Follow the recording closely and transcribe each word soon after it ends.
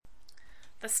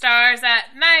The stars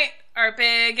at night are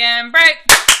big and bright,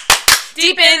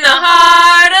 deep in the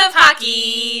heart of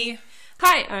hockey.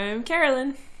 Hi, I'm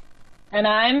Carolyn. And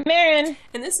I'm Marin.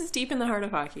 And this is Deep in the Heart of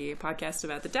Hockey, a podcast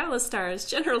about the Dallas Stars'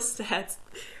 general stats,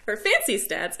 or fancy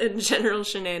stats, and general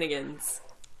shenanigans.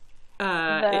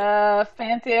 The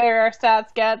fancier our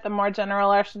stats get, the more general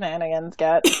our shenanigans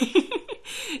get.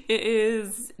 It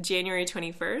is January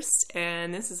 21st,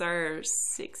 and this is our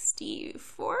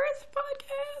 64th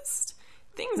podcast.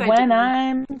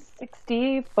 I'm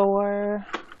 64.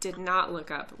 Did not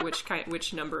look up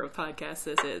which number of podcasts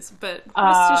this is, but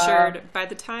rest assured, by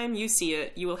the time you see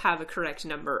it, you will have a correct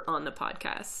number on the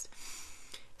podcast.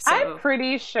 So, I'm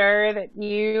pretty sure that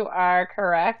you are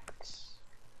correct.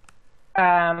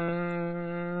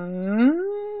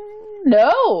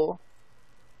 No.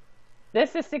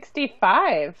 This is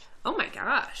 65. Oh my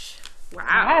gosh. Wow.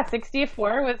 Yeah,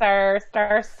 64 was our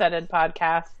star-studded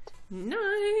podcast.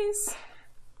 Nice.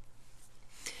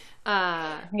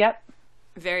 Yep.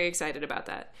 Very excited about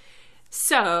that.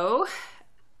 So,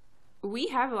 we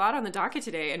have a lot on the docket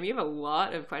today, and we have a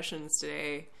lot of questions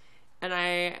today. And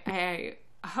I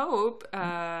hope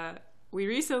we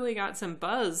recently got some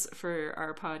buzz for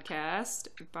our podcast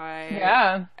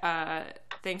by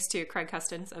thanks to Craig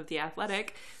Custance of The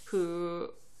Athletic, who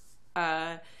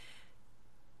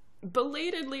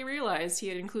belatedly realized he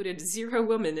had included 0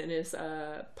 women in his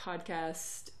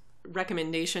podcast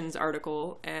recommendations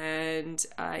article, and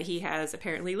he has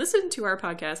apparently listened to our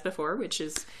podcast before, which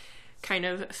is kind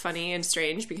of funny and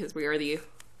strange because we are the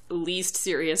least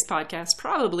serious podcast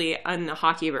probably in the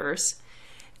hockeyverse.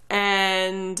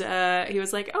 And he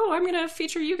was like, "Oh, I'm gonna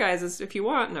feature you guys if you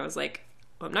want," and I was like,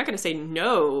 "Well, I'm not gonna say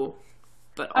no,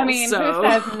 but also..." I mean, who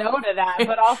says no to that?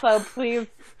 But also, please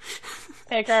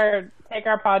take our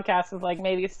podcast with like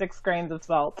maybe 6 grains of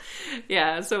salt.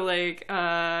 Yeah, so like,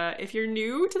 if you're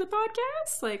new to the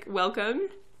podcast, like, welcome,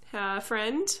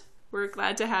 friend. We're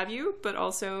glad to have you, but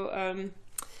also,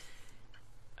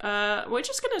 we're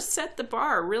just gonna set the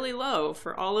bar really low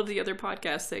for all of the other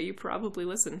podcasts that you probably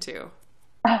listen to.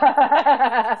 We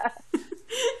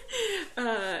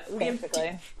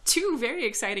have 2 very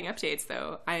exciting updates,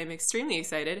 though. I am extremely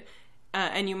excited,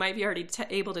 and you might be already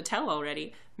able to tell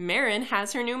already. Marin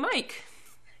has her new mic.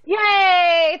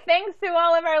 Yay! Thanks to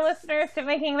all of our listeners for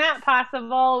making that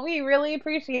possible. We really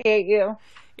appreciate you.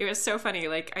 It was so funny.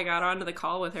 Like, I got onto the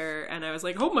call with her, and I was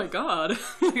like, "Oh my god,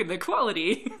 look at the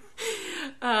quality!"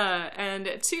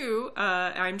 And 2,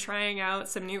 I'm trying out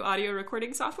some new audio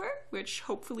recording software, which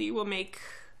hopefully will make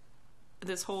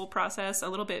this whole process a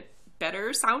little bit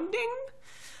better sounding.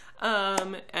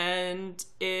 And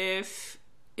if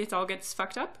it all gets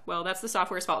fucked up, well, that's the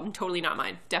software's fault and totally not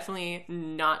mine. Definitely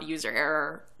not user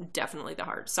error. Definitely the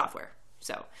hard software.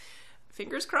 So,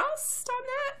 fingers crossed on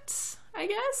that, I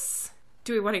guess.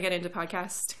 Do we want to get into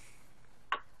podcast?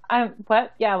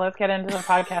 What? Yeah, let's get into the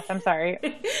podcast. I'm sorry.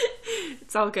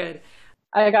 It's all good.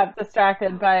 I got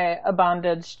distracted by a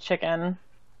bondage chicken.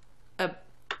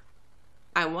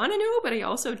 I want to know, but I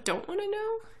also don't want to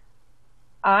know.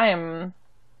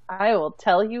 I will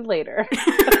tell you later.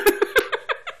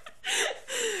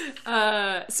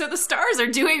 So the Stars are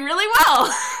doing really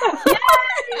well.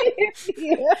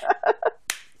 Yeah.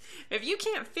 If you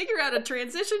can't figure out a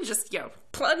transition, just,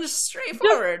 plunge straight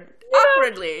forward,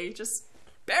 awkwardly. Just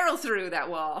barrel through that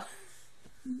wall.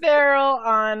 Barrel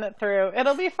on through.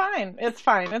 It'll be fine. It's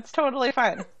fine. It's totally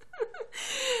fine.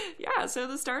 Yeah, so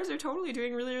the Stars are totally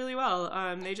doing really, really well.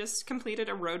 They just completed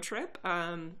a road trip.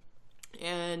 And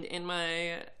in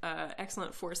my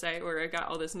excellent foresight, where I got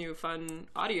all this new fun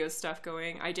audio stuff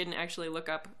going, I didn't actually look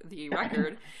up the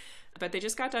record. But they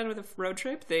just got done with a road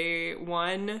trip. They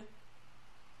won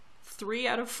 3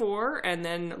 out of 4 and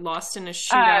then lost in a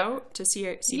shootout to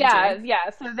CJ. Yeah.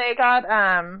 So they got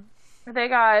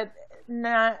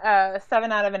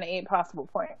 7 out of 8 possible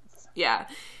points. Yeah.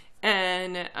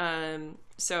 And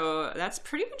so that's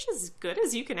pretty much as good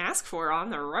as you can ask for on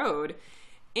the road.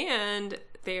 And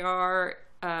they are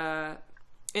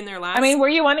in their last... I mean, were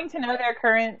you wanting to know their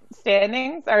current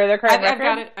standings or their current record?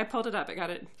 I've got it. I pulled it up. I got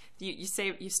it.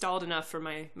 You stalled enough for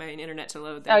my internet to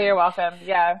load that. Oh, you're welcome.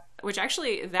 Yeah. Which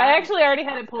actually... I actually already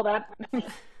had it pulled up.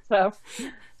 So...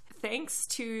 Thanks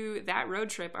to that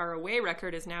road trip, our away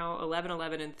record is now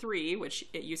 11-11-3, which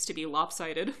it used to be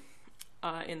lopsided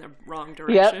in the wrong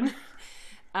direction. Yep.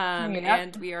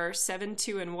 And we are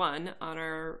 7-2-1 on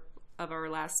our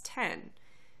last 10,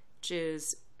 which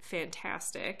is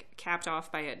fantastic. Capped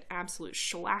off by an absolute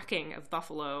shellacking of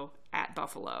Buffalo at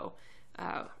Buffalo,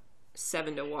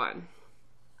 7-1.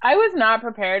 I was not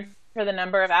prepared for the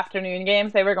number of afternoon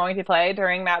games they were going to play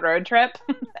during that road trip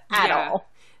at all.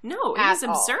 No, it was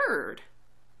absurd.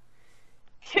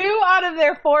 2 out of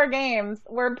their 4 games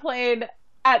were played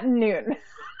at noon.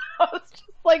 I was just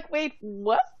like, wait,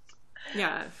 what?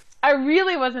 Yeah. I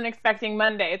really wasn't expecting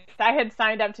Mondays. I had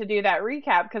signed up to do that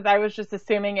recap because I was just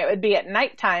assuming it would be at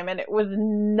nighttime, and it was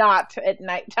not at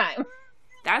nighttime.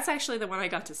 That's actually the one I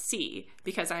got to see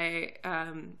because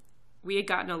we had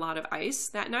gotten a lot of ice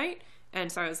that night. And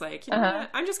so I was like, you know what?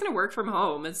 I'm just going to work from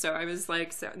home. And so I was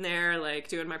like sitting there, like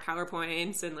doing my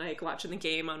PowerPoints and like watching the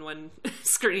game on one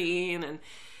screen. And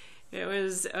it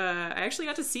was, I actually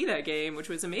got to see that game, which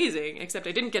was amazing, except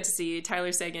I didn't get to see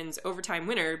Tyler Seguin's overtime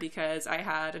winner because I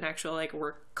had an actual like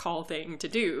work call thing to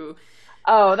do.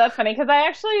 Oh, that's funny because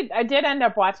I did end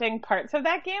up watching parts of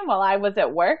that game while I was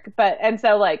at work, and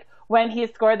so like when he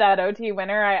scored that OT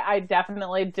winner, I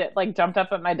definitely did like jumped up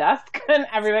at my desk and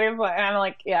everybody was like, and I'm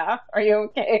like, yeah, are you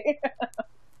okay?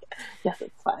 Yes,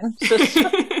 it's fine.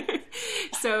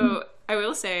 So I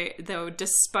will say though,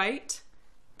 despite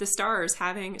the Stars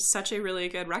having such a really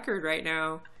good record right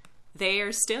now, they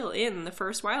are still in the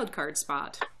first wild card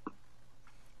spot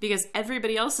because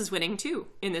everybody else is winning too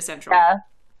in the Central.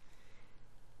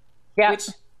 Yeah.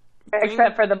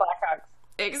 Except for the Blackhawks.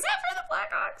 Except for the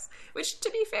Blackhawks. Which,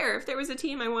 to be fair, if there was a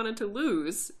team I wanted to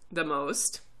lose the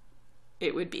most,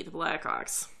 it would be the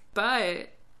Blackhawks. But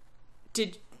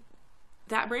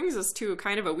that brings us to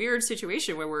kind of a weird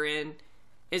situation where we're in,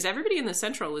 is everybody in the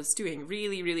Central is doing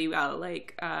really, really well.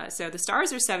 Like, so the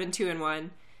Stars are 7-2-1,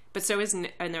 but so is, in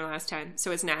their last 10,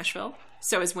 so is Nashville,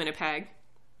 so is Winnipeg.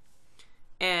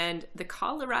 And the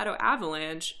Colorado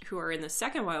Avalanche, who are in the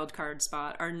second wild card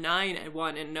spot, are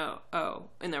 9-1-0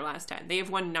 in their last 10. They have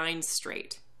won 9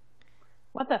 straight.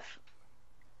 What the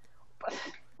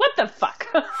fuck?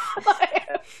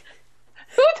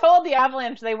 Who told the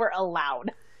Avalanche they were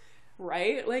allowed?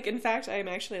 Right? Like, in fact, I'm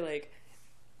actually like,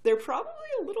 they're probably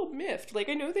a little miffed. Like,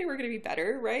 I know they were going to be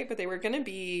better, right? But they were going to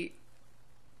be...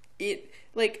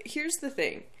 Like, here's the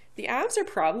thing. The Avs are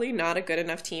probably not a good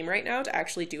enough team right now to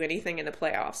actually do anything in the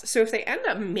playoffs. So if they end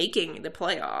up making the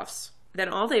playoffs, then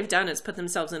all they've done is put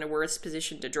themselves in a worse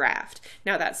position to draft.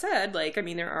 Now, that said, like, I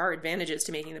mean, there are advantages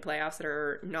to making the playoffs that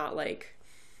are not, like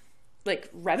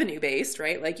revenue-based,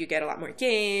 right? Like, you get a lot more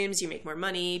games, you make more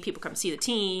money, people come see the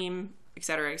team, et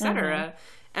cetera, et cetera. Mm-hmm.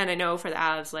 And I know for the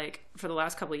Avs, like, for the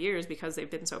last couple of years, because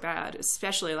they've been so bad,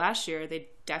 especially last year, they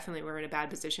definitely were in a bad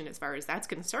position as far as that's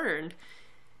concerned.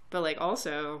 But, like,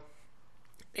 also,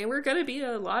 they were going to be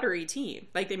a lottery team.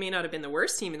 Like, they may not have been the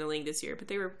worst team in the league this year, but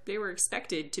they were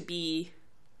expected to be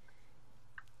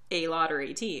a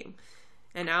lottery team.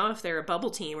 And now if they're a bubble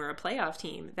team or a playoff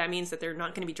team, that means that they're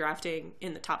not going to be drafting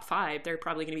in the top 5. They're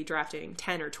probably going to be drafting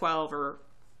 10 or 12 or,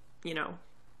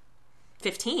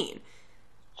 15.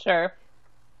 Sure.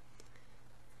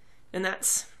 And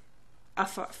that's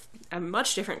a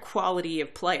much different quality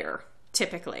of player,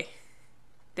 typically,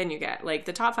 than you get. Like,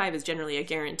 the top 5 is generally a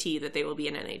guarantee that they will be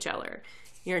an NHLer.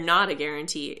 You're not a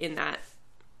guarantee in that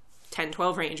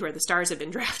 10-12 range where the Stars have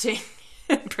been drafting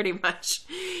pretty much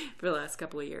for the last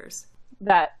couple of years.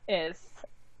 That is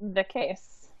the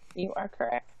case. You are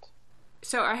correct.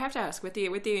 So I have to ask, with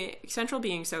the Central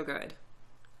being so good,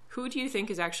 who do you think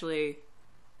is actually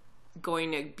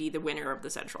going to be the winner of the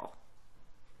Central?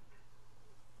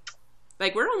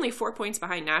 Like, we're only 4 points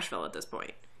behind Nashville at this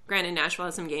point. Granted, Nashville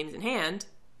has some games in hand.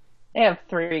 They have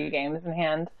 3 games in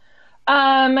hand.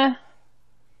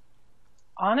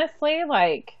 Honestly,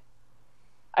 like,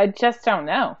 I just don't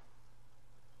know.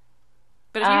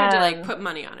 But if you had to, like, put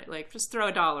money on it, like, just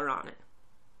throw $1 on it.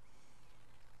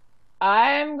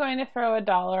 I'm going to throw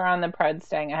 $1 on the Preds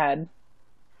staying ahead.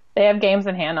 They have games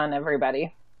in hand on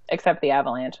everybody, except the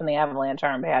Avalanche, and the Avalanche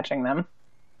aren't patching them.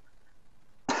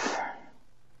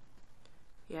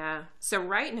 Yeah. So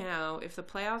right now, if the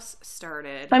playoffs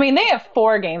started... I mean, they have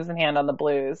 4 games in hand on the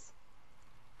Blues.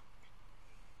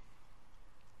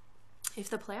 If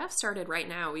the playoffs started right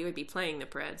now, we would be playing the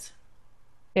Preds.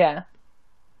 Yeah.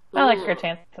 Ooh. I like your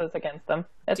chances against them.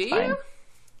 It's Do fine. You?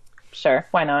 Sure.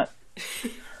 Why not?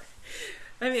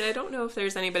 I mean, I don't know if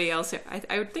there's anybody else.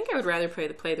 I would think I would rather play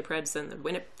the Preds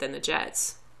than the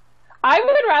Jets. I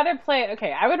would rather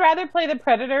play the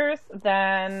Predators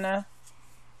than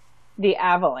the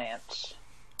Avalanche.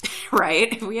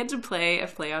 Right? If we had to play a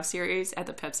playoff series at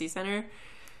the Pepsi Center,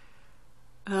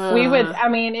 we would. I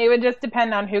mean, it would just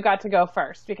depend on who got to go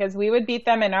first, because we would beat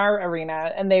them in our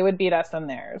arena and they would beat us in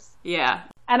theirs. Yeah.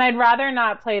 And I'd rather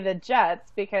not play the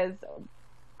Jets because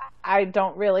I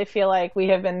don't really feel like we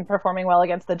have been performing well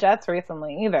against the Jets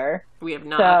recently either. We have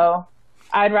not. So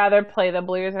I'd rather play the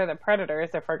Blues or the Predators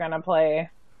if we're going to play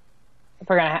If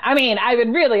we're gonna, I mean, I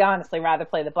would really honestly rather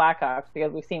play the Blackhawks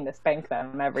because we seem to spank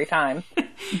them every time.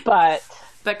 But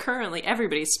currently,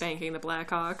 everybody's spanking the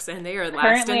Blackhawks, and they are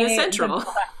last in the Central. The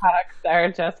Blackhawks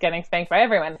are just getting spanked by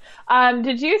everyone.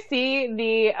 Did you see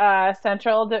the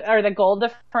Central or the goal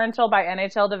differential by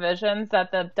NHL divisions that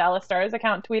the Dallas Stars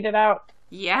account tweeted out?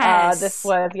 Yes. This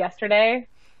was yesterday.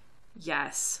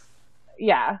 Yes.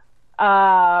 Yeah.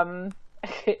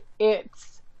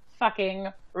 It's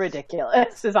fucking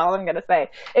ridiculous is all I'm gonna say.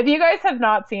 If you guys have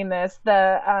not seen this,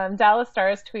 the Dallas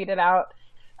Stars tweeted out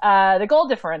the goal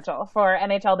differential for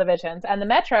NHL divisions, and the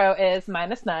Metro is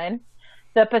 -9,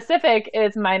 the Pacific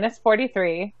is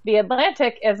 -43, the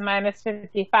Atlantic is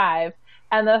 -55,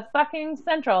 and the fucking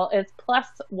Central is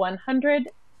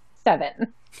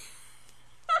 +107.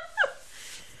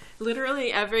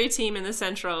 Literally every team in the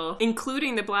Central,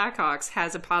 including the Blackhawks,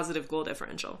 has a positive goal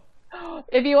differential.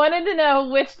 If you wanted to know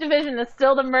which division is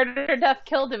still the murder, death,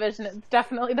 kill division, it's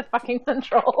definitely the fucking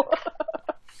Central.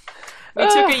 We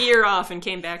took a year off and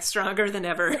came back stronger than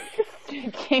ever.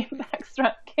 Came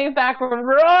back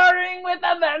roaring with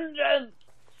a vengeance.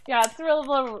 Yeah, it's a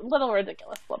little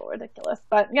ridiculous,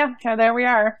 but yeah, there we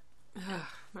are. Oh,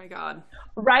 my God.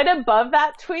 Right above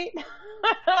that tweet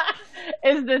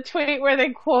is the tweet where they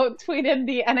quote tweeted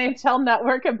the NHL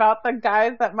Network about the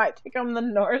guys that might take home the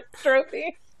Norris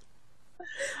Trophy.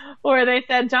 Where they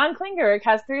said John Klingberg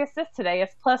has 3 assists today,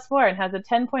 is +4, and has a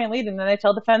 10-point lead in the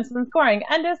NHL defense in scoring,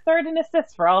 and is 3rd in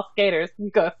assists for all skaters.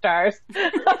 Go Stars!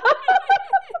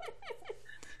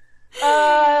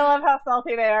 I love how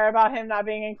salty they are about him not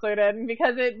being included,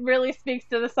 because it really speaks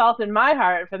to the salt in my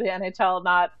heart for the NHL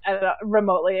not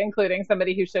remotely including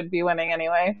somebody who should be winning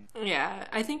anyway. Yeah,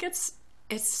 I think it's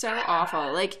so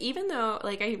awful. Like, even though,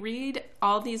 like, I read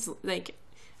all these, like,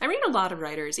 I read a lot of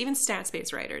writers, even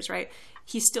stats-based writers, right?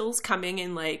 He still's coming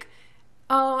in like,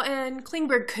 oh, and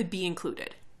Klingberg could be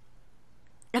included.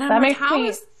 And I'm that like, makes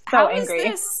me so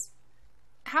angry.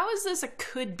 How is this a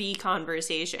could-be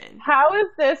conversation? How is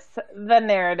this the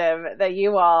narrative that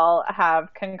you all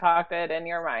have concocted in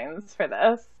your minds for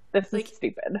this? This is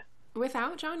stupid.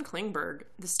 Without John Klingberg,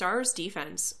 the Stars'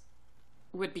 defense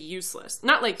would be useless.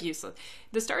 Not like useless.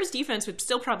 The Stars' defense would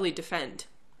still probably defend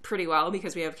pretty well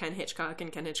because we have Ken Hitchcock,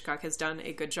 and Ken Hitchcock has done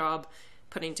a good job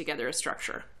putting together a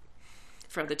structure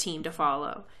for the team to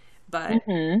follow. But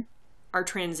our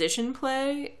transition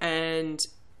play and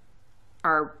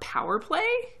our power play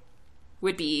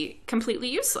would be completely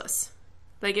useless.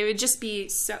 Like, it would just be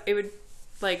it would,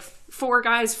 like, 4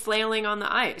 guys flailing on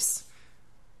the ice.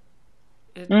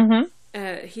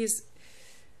 He's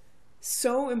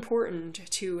so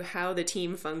important to how the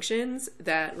team functions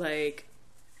that, like,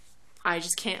 I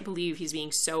just can't believe he's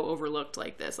being so overlooked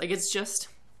like this. Like, it's just...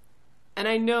 And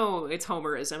I know it's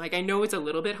homerism. Like, I know it's a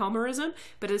little bit homerism,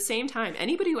 but at the same time,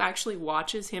 anybody who actually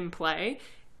watches him play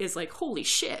is like, holy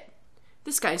shit,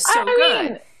 this guy's so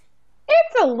good. Mean,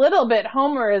 it's a little bit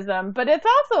homerism, but it's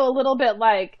also a little bit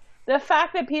like the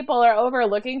fact that people are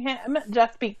overlooking him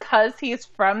just because he's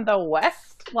from the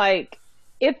West. Like,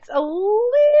 it's a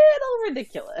little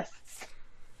ridiculous.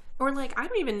 Or, like, I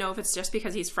don't even know if it's just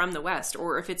because he's from the West,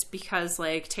 or if it's because,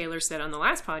 like Taylor said on the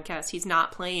last podcast, he's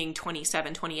not playing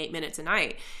 27, 28 minutes a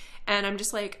night. And I'm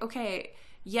just like, okay,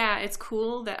 yeah, it's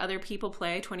cool that other people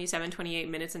play 27, 28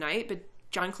 minutes a night, but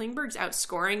John Klingberg's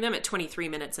outscoring them at 23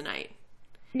 minutes a night.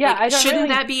 Yeah, like, shouldn't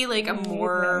that be, like, a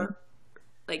more...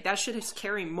 Like, that should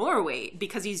carry more weight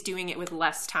because he's doing it with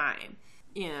less time.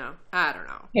 You know, I don't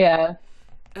know. Yeah.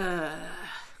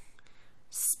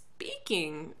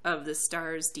 Speaking of the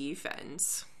Stars'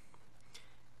 defense,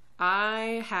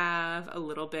 I have a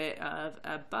little bit of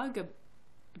a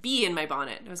bee in my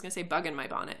bonnet. I was going to say bug in my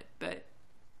bonnet, but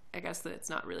I guess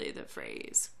that's not really the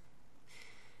phrase.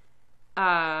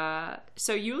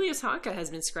 So Julius Honka has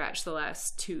been scratched the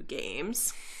last 2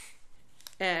 games,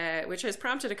 which has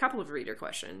prompted a couple of reader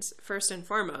questions. First and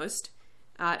foremost,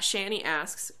 Shani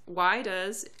asks, why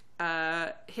does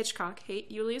Hitchcock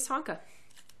hate Julius Honka?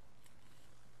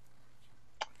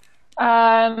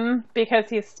 Because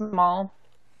he's small.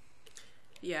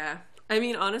 Yeah. I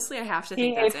mean, honestly, I have to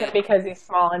think that's it. He hates it because he's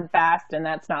small and fast, and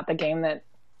that's not the game that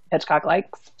Hitchcock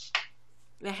likes.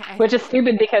 Which is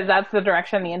stupid because that's the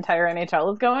direction the entire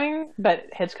NHL is going, but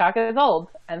Hitchcock is old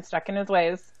and stuck in his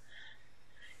ways.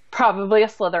 Probably a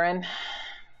Slytherin.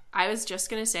 I was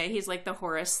just going to say he's like the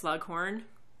Horace Slughorn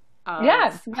of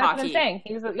that's hockey. What I'm saying.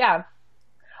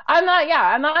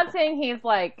 I'm not saying he's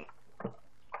like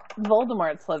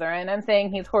Voldemort Slytherin. I'm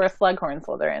saying he's Horace Slughorn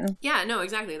Slytherin. Yeah, no,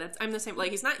 exactly. I'm the same.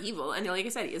 Like, he's not evil, and like I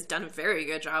said, he has done a very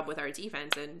good job with our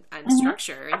defense and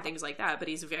structure and things like that. But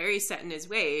he's very set in his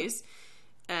ways,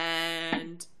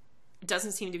 and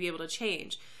doesn't seem to be able to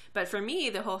change. But for me,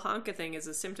 the whole Honka thing is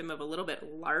a symptom of a little bit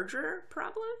larger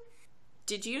problem.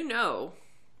 Did you know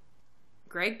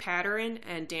Greg Patterin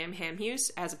and Dan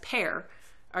Hamhuis, as a pair,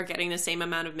 are getting the same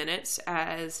amount of minutes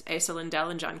as Asa Lindell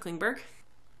and John Klingberg?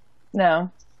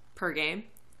 No. Per game.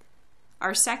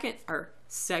 Our second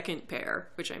pair,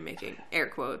 which I'm making air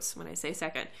quotes when I say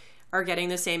second, are getting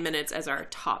the same minutes as our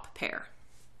top pair.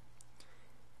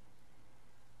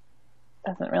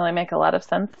 Doesn't really make a lot of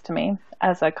sense to me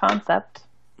as a concept.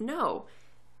 No.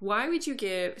 Why would you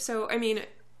give... So, I mean,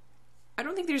 I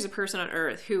don't think there's a person on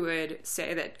earth who would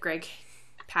say that Greg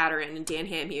Patterin and Dan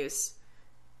Hamhuis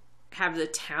have the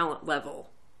talent level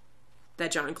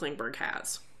that John Klingberg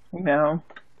has. No.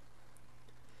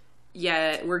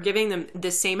 Yet we're giving them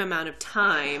the same amount of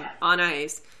time on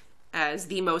ice as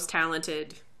the most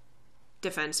talented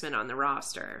defenseman on the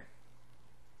roster.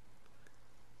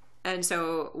 And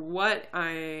so what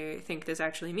I think this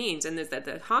actually means, and is that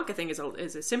the Honka thing is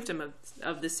a symptom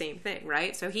of the same thing,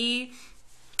 right? So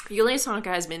Julius Honka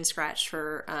has been scratched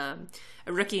for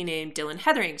a rookie named Dylan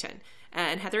Hetherington.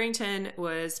 And Hetherington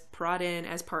was brought in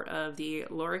as part of the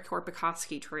Lori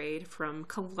Korpikoski trade from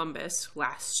Columbus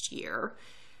last year.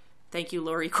 Thank you,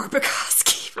 Lori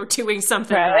Korpikoski, for doing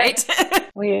something right.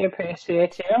 We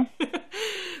appreciate you.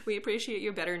 We appreciate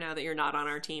you better now that you're not on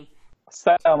our team.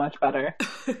 So much better.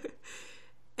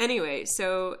 Anyway,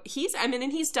 so he's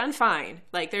done fine.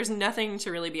 Like, there's nothing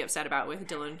to really be upset about with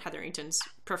Dylan Hetherington's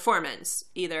performance,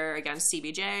 either against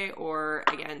CBJ or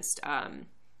against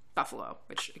Buffalo,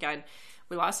 which, again,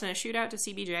 we lost in a shootout to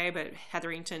CBJ, but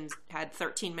Hetherington had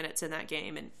 13 minutes in that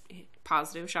game and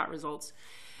positive shot results.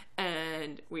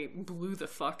 And we blew the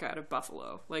fuck out of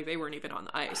Buffalo. Like, they weren't even on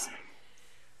the ice.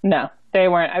 No, they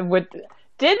weren't.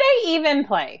 Did they even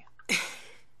play?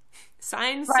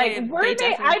 Signs say were they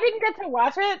definitely... I didn't get to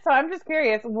watch it, so I'm just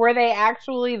curious. Were they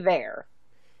actually there?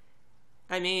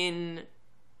 I mean,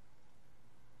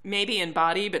 maybe in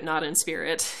body, but not in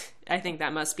spirit. I think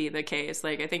that must be the case.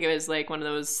 Like, I think it was like one of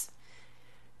those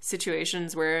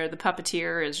situations where the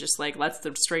puppeteer is just like, lets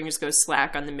the strings go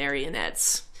slack on the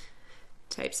marionettes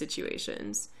type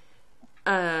situations.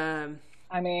 I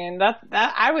mean, that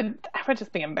I would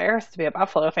just be embarrassed to be a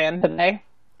Buffalo fan today.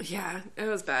 Yeah, it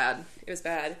was bad. It was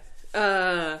bad.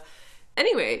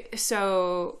 Anyway,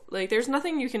 so, like, there's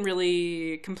nothing you can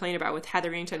really complain about with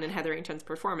Hetherington and Hetherington's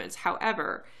performance.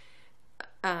 However,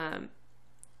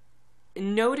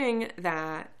 noting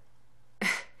that,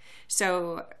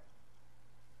 so,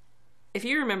 if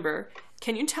you remember,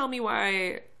 can you tell me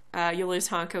why Julius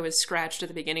Honka was scratched at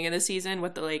the beginning of the season?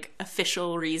 What the, like,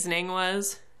 official reasoning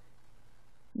was?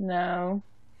 No.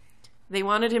 They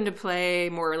wanted him to play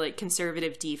more, like,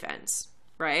 conservative defense,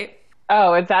 right?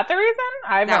 Oh, is that the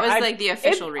reason? That was the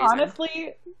official reason.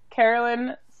 Honestly,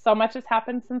 Carolyn, so much has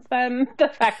happened since then. The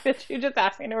fact that you just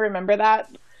asked me to remember that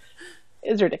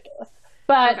is ridiculous.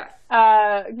 But,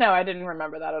 okay. No, I didn't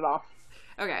remember that at all.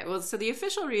 Okay, well, so the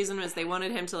official reason was they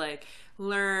wanted him to, like,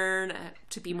 learn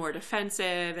to be more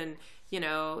defensive and, you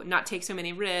know, not take so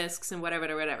many risks and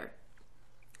whatever.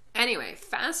 Anyway,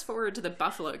 fast forward to the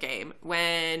Buffalo game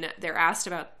when they're asked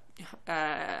about...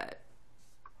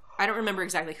 I don't remember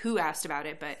exactly who asked about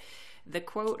it, but the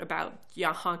quote about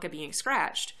Honka being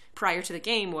scratched prior to the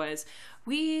game was,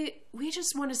 we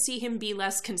just want to see him be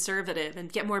less conservative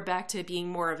and get more back to being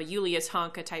more of a Julius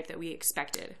Honka type that we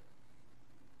expected.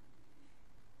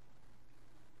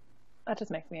 That just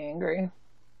makes me angry.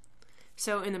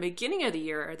 So in the beginning of the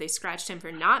year, they scratched him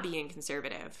for not being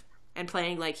conservative and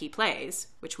playing like he plays,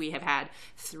 which we have had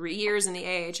 3 years in the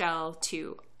AHL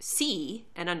to see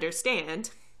and understand.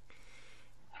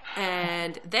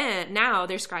 And then now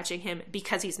they're scratching him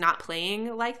because he's not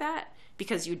playing like that,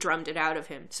 because you drummed it out of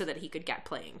him so that he could get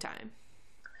playing time.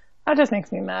 That just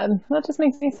makes me mad. That just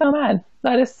makes me so mad.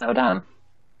 That is so dumb.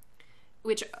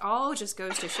 Which all just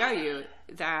goes to show you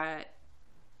that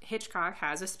Hitchcock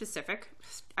has a specific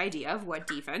idea of what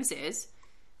defense is,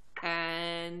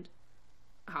 and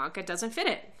Honka doesn't fit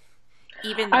it.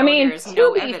 Even though there's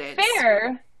no evidence. To be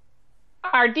fair,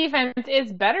 our defense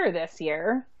is better this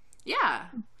year. Yeah.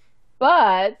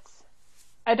 But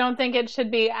I don't think it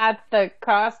should be at the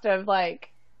cost of,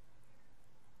 like,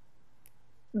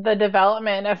 the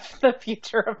development of the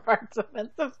future of our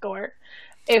defensive core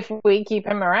if we keep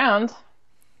him around.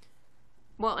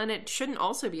 Well, and it shouldn't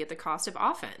also be at the cost of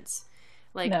offense.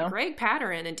 Like, no. Greg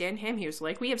Patterin and Dan Hamhuis,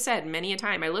 like we have said many a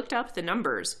time, I looked up the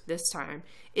numbers this time.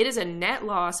 It is a net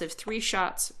loss of 3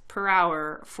 shots per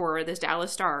hour for the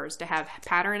Dallas Stars to have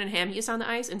Patterin and Hamhuis on the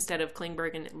ice instead of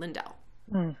Klingberg and Lindell.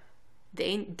 Mm.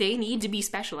 They need to be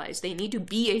specialized. They need to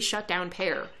be a shutdown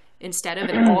pair instead of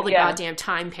an all the goddamn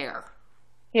time pair.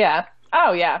 Yeah.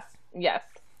 Oh, yeah. Yes.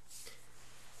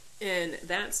 And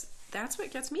that's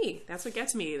what gets me. That's what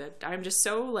gets me. That I'm just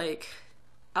so, like,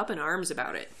 up in arms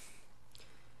about it.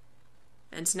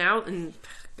 And now, and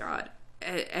God,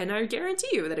 and I guarantee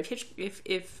you that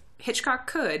if Hitchcock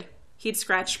could, he'd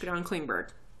scratch John Klingberg.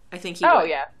 I think he would.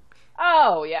 Yeah.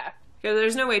 Oh, yeah. Because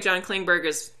there's no way John Klingberg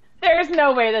is... There's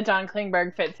no way that John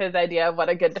Klingberg fits his idea of what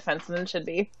a good defenseman should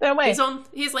be. No way.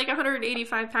 He's like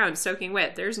 185 pounds soaking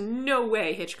wet. There's no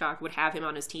way Hitchcock would have him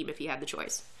on his team if he had the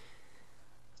choice.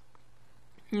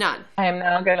 None. I am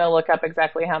now going to look up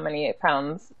exactly how many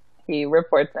pounds he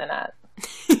reports in at.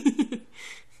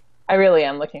 I really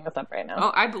am looking this up right now.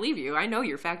 Oh, I believe you. I know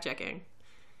you're fact-checking.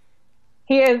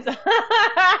 He is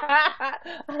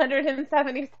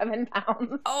 177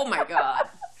 pounds. Oh my God.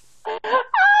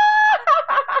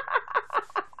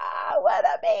 What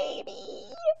a baby.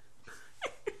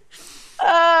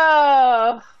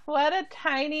 Oh, what a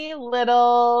tiny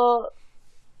little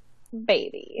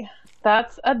baby.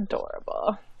 That's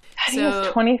adorable. He is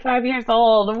 25 years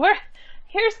old.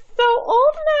 You're so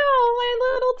old now, my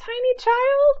little tiny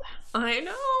child. I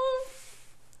know.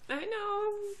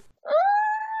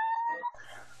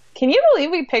 Can you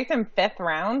believe we picked him 5th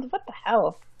round? What the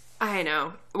hell? I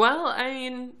know. Well, I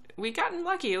mean, we gotten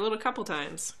lucky a little couple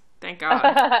times. Thank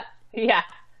God. Yeah.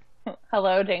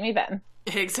 Hello, Jamie Benn.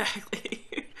 Exactly.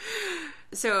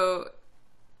 So,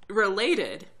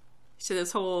 related to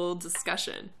this whole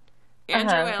discussion,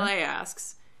 Andrew LA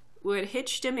asks, would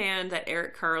Hitch demand that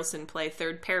Erik Karlsson play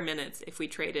third pair minutes if we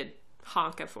traded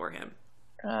Honka for him?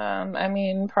 I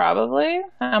mean, probably.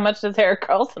 How much does Erik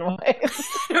Karlsson weigh?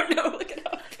 I don't know. Look it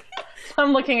up.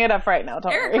 I'm looking it up right now.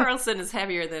 Erik Karlsson is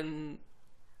heavier than...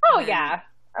 Oh, yeah.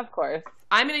 Of course.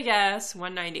 I'm going to guess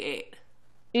 198.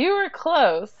 You were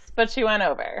close, but you went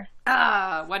over.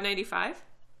 195?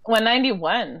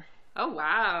 191. Oh,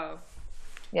 wow.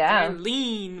 Yeah. Very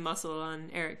lean muscle on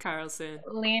Erik Karlsson.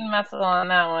 Lean muscle on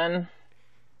that one.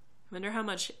 Wonder how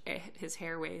much his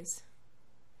hair weighs.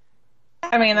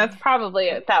 I mean, that's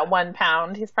probably that 1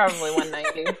 pound. He's probably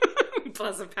 190.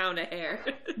 Plus a pound of hair.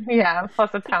 Yeah, plus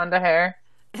a pound of hair.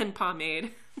 And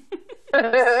pomade.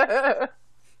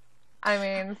 I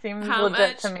mean, seems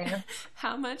legit to me.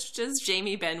 How much does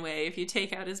Jamie Benn weigh if you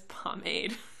take out his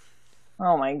pomade?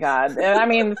 Oh my God. I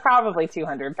mean, probably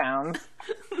 200 pounds.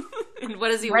 And what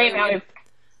does he weigh? Right now,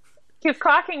 he's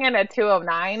clocking in at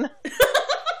 209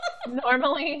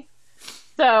 normally.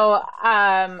 So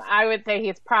I would say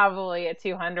he's probably at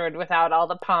 200 without all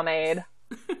the pomade.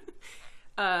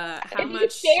 How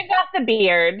much? He shaved off the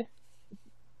beard,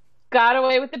 got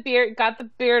away with the beard, got the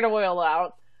beard oil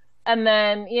out, and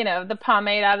then, you know, the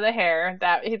pomade out of the hair,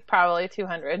 that he's probably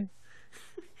 200.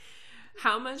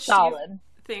 How much solid do you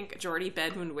think Jordy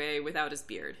Benn would weigh without his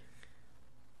beard?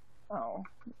 Oh,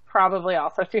 probably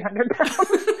also 200 pounds.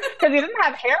 Because he doesn't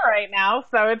have hair right now,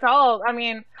 so it's all, I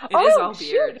mean... It is all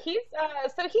beard. Shoot, he's,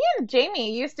 so he and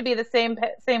Jamie used to be the same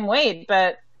weight,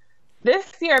 but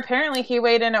this year apparently he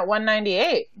weighed in at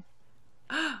 198.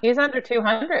 He's under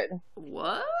 200.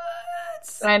 What?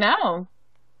 I know.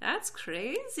 That's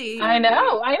crazy. I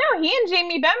know. He and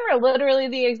Jamie Benn were literally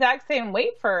the exact same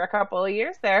weight for a couple of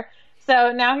years there.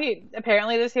 So now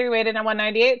apparently this year he weighed in at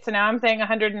 198, so now I'm saying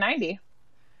 190.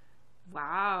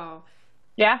 Wow.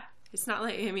 Yeah. It's not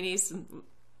like, I mean, he's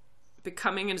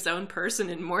becoming his own person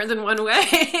in more than one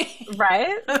way.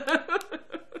 Right?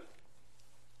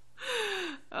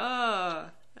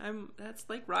 That's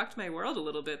like rocked my world a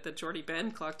little bit that Jordy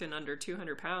Benn clocked in under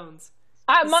 200 pounds.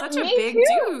 He's such a big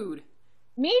dude.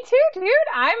 Me too, dude.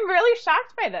 I'm really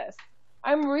shocked by this.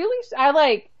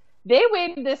 They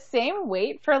weighed the same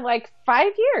weight for like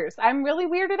 5 years. I'm really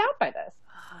weirded out by this.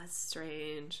 Oh, that's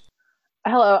strange.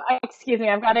 Hello, excuse me.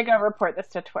 I've got to go report this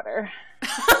to Twitter.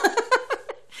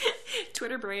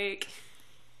 Twitter break.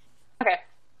 Okay.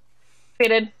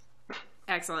 Tweeted.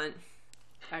 Excellent.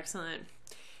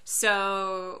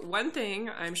 So, one thing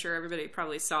I'm sure everybody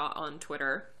probably saw on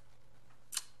Twitter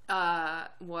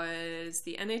was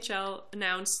the NHL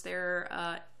announced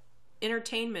their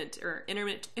entertainment or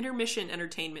intermission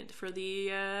entertainment for the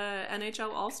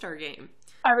NHL All-Star Game.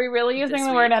 Are we really using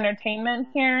the word entertainment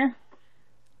here?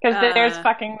 Because there's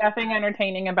fucking nothing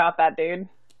entertaining about that dude.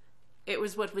 It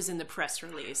was what was in the press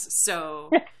release, so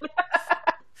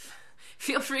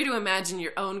feel free to imagine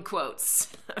your own quotes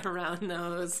around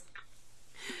those.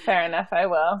 Fair enough, I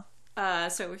will.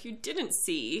 So if you didn't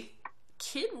see,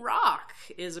 Kid Rock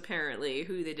is apparently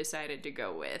who they decided to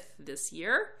go with this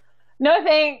year. No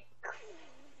thanks.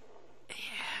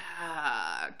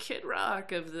 Yeah, Kid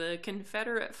Rock of the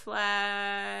Confederate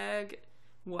flag.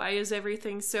 Why is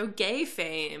everything so gay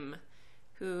fame?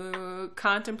 who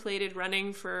contemplated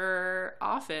running for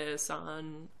office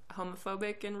on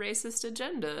homophobic and racist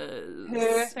agendas.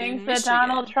 Who thinks that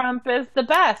Donald Trump is the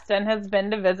best and has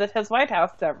been to visit his White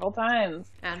House several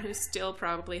times. And who still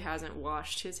probably hasn't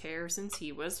washed his hair since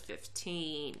he was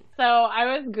 15. So I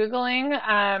was Googling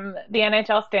the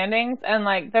NHL standings, and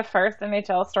like the first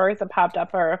NHL stories that popped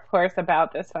up are, of course,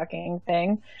 about this fucking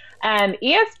thing. And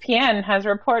ESPN has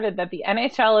reported that the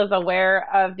NHL is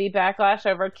aware of the backlash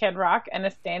over Kid Rock and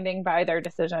is standing by their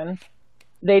decision.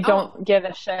 They don't give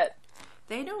a shit.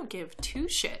 They don't give two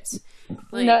shits.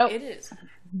 Like, nope.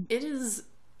 It is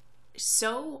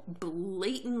so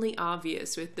blatantly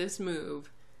obvious with this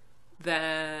move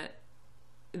that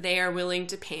they are willing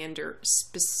to pander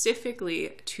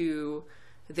specifically to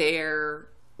their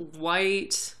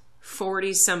white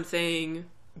 40-something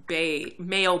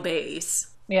male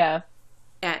base. Yeah.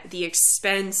 At the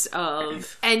expense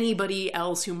of anybody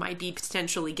else who might be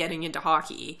potentially getting into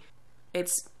hockey.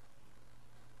 It's...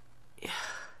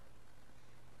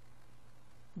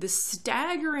 The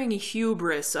staggering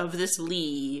hubris of this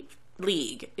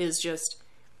league is just...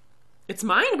 It's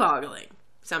mind-boggling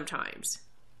sometimes.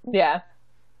 Yeah.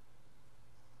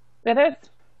 It is.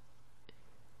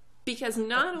 Because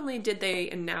not only did they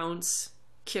announce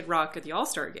Kid Rock at the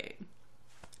All-Star game,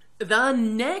 the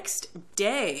next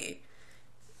day,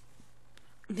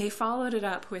 they followed it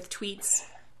up with tweets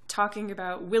talking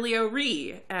about Willie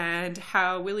O'Ree and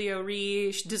how Willie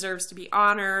O'Ree deserves to be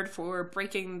honored for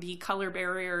breaking the color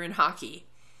barrier in hockey.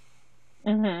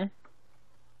 Mm-hmm.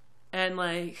 And,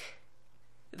 like,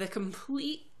 the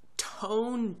complete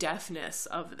tone deafness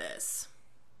of this.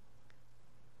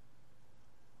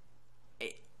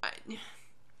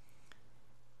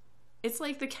 It's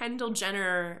like the Kendall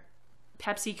Jenner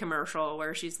Pepsi commercial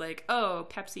where she's like, oh,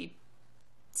 Pepsi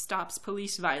stops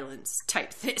police violence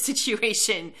type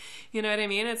situation. You know what I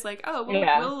mean? It's like,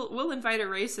 oh, we'll invite a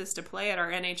racist to play at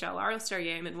our NHL All-Star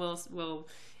game, and we'll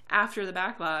after the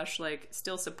backlash, like,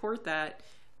 still support that.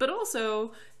 But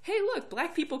also, hey, look,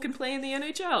 black people can play in the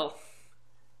NHL.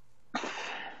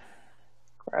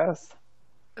 Gross.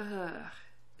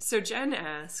 So Jen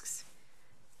asks,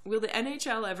 will the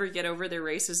NHL ever get over their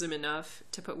racism enough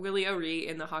to put Willie O'Ree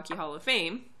in the Hockey Hall of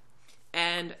Fame?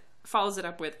 And follows it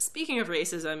up with, speaking of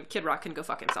racism, Kid Rock can go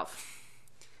fuck himself.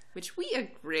 Which we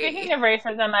agree. Speaking of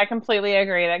racism, I completely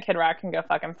agree that Kid Rock can go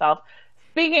fuck himself.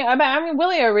 Speaking of, I mean,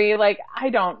 Willie O'Ree, like, I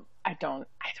don't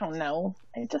know.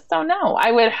 I just don't know.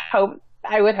 I would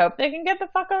hope they can get the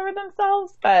fuck over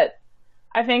themselves, but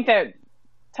I think that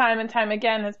time and time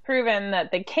again has proven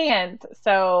that they can't,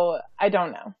 so I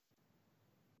don't know.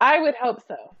 I would hope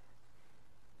so.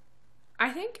 I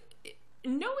think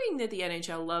knowing that the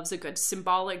NHL loves a good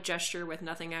symbolic gesture with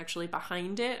nothing actually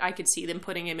behind it, I could see them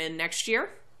putting him in next year.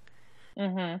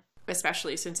 Mm-hmm.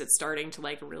 Especially since it's starting to,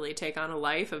 like, really take on a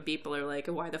life of people are like,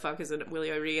 why the fuck isn't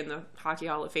Willie O'Ree in the Hockey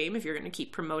Hall of Fame if you're going to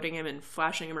keep promoting him and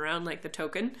flashing him around like the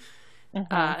token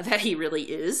that he really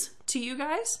is to you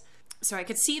guys. So I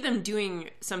could see them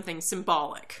doing something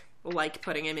symbolic, like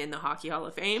putting him in the Hockey Hall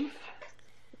of Fame.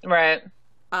 Right.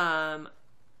 And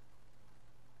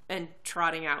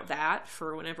trotting out that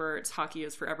for whenever it's Hockey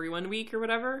is for Everyone week or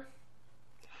whatever.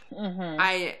 Mm-hmm.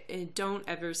 I don't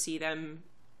ever see them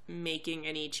making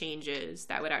any changes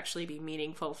that would actually be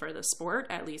meaningful for the sport,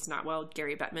 at least not while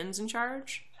Gary Bettman's in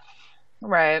charge.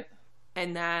 Right.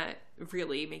 And that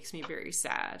really makes me very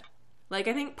sad. Like,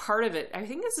 I think part of it, I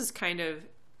think this is kind of,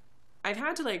 I've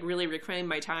had to, like, really reclaim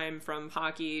my time from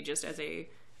hockey just as a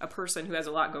person who has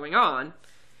a lot going on.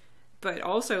 But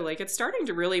also, like, it's starting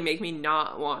to really make me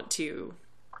not want to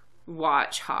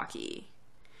watch hockey.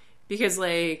 Because,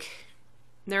 like,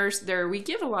 we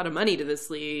give a lot of money to this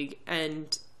league,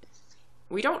 and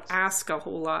we don't ask a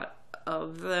whole lot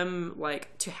of them,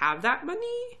 like, to have that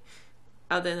money,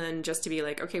 other than just to be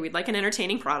like, okay, we'd like an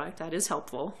entertaining product. That is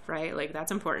helpful, right? Like,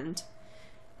 that's important.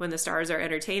 When the stars are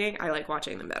entertaining, I like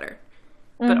watching them better.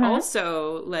 Mm-hmm. But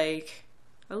also, like,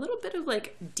 a little bit of,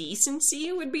 like,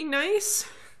 decency would be nice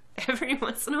every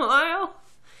once in a while.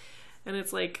 And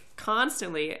it's like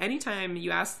constantly, anytime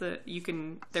you ask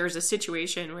there's a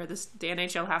situation where the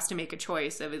NHL has to make a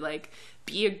choice of, like,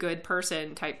 be a good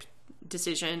person type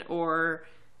decision or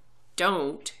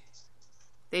don't,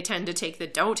 they tend to take the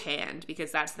don't hand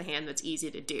because that's the hand that's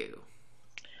easy to do.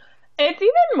 It's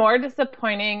even more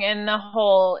disappointing in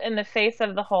the face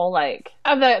of the whole, like,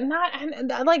 of the,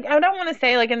 not, like, I don't want to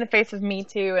say, like, in the face of Me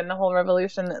Too and the whole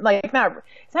revolution, like, it's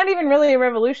not even really a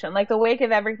revolution, like, the wake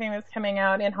of everything that's coming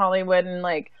out in Hollywood and,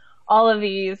 like, all of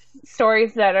these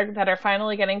stories that are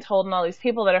finally getting told and all these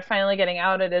people that are finally getting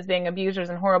outed as being abusers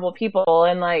and horrible people,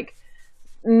 and, like,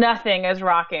 nothing is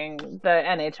rocking the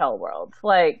NHL world.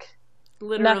 Like,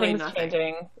 Literally nothing's nothing.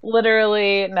 changing.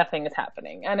 Literally nothing is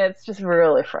happening. And it's just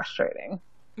really frustrating.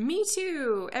 Me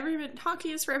too.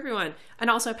 Hockey is for everyone. And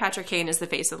also Patrick Kane is the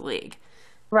face of the league.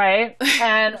 Right?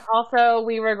 And also,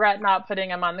 we regret not putting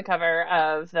him on the cover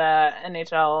of the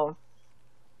NHL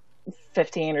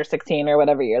 15 or 16 or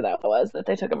whatever year that was that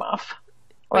they took him off.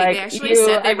 Wait, Like, they actually you,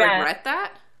 said they again, regret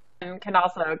that? can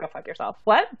also go fuck yourself.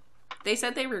 What? They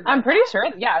said they regret I'm pretty sure.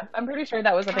 Yeah, I'm pretty sure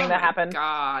that was the thing that happened.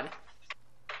 God.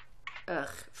 Ugh,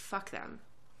 fuck them.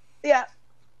 Yeah.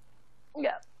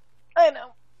 Yeah. I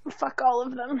know. Fuck all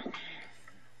of them.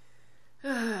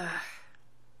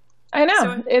 I know.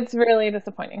 So- it's really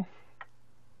disappointing.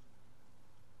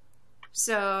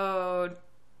 So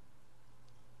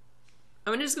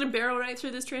I'm just going to barrel right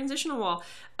through this transitional wall.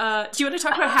 Do you want to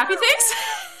talk about happy things?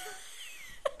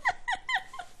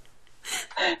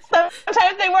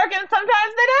 Sometimes they work and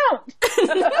sometimes they don't.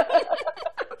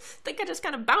 I think I just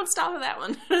kind of bounced off of that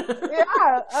one.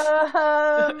 Yeah.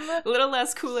 A little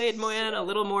less Kool-Aid Man, a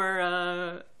little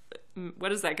more,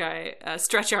 what is that guy?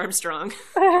 Stretch Armstrong.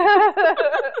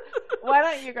 Why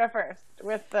don't you go first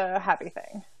with the happy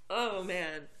thing? Oh,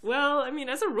 man. Well, I mean,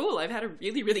 as a rule, I've had a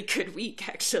really, really good week,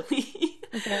 actually.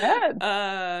 Good.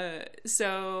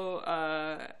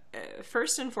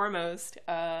 First and foremost,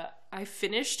 I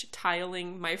finished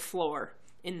tiling my floor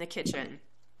in the kitchen.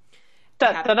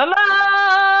 Da-da-da-da!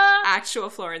 Actual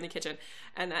floor in the kitchen.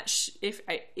 And that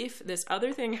if this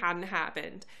other thing hadn't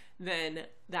happened, then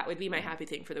that would be my happy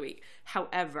thing for the week.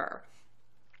 However,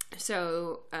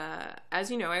 so as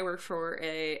you know, I work for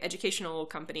a educational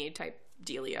company type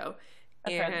dealio,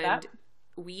 and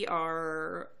we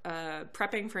are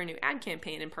prepping for a new ad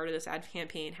campaign, and part of this ad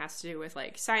campaign has to do with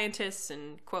like scientists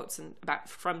and quotes and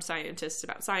from scientists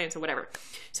about science or whatever.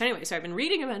 So anyway, so I've been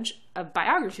reading a bunch of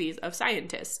biographies of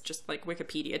scientists, just like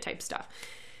Wikipedia type stuff.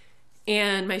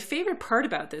 And my favorite part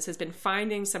about this has been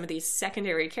finding some of these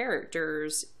secondary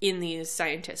characters in these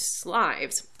scientists'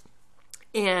 lives.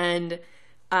 And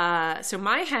so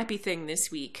my happy thing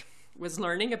this week was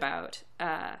learning about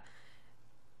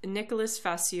Nicolas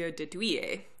Facio de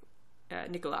Douillet,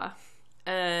 Nicolas,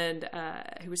 and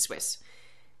who was Swiss.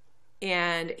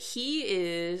 And he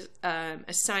is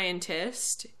a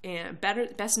scientist and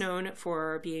best known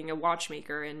for being a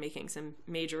watchmaker and making some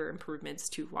major improvements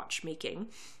to watchmaking.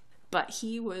 But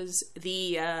he was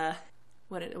the,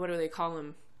 what do they call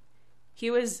him?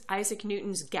 He was Isaac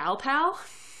Newton's gal pal.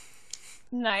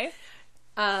 Nice.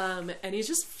 And he's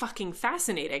just fucking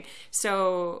fascinating.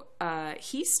 So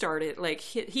he started, like,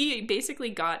 he basically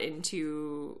got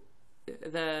into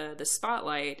the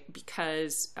spotlight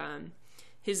because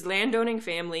his landowning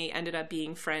family ended up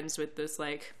being friends with this,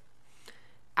 like,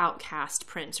 outcast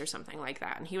prince or something like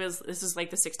that. And this is like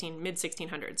the mid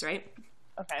 1600s, right?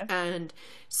 Okay. And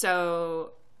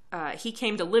so he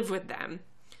came to live with them,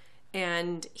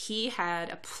 and he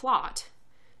had a plot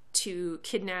to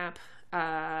kidnap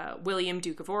William,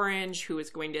 Duke of Orange, who was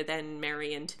going to then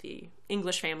marry into the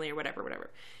English family or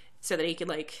whatever, so that he could,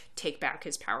 like, take back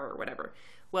his power or whatever.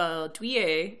 Well,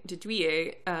 de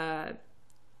Douillet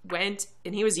went,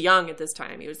 and he was young at this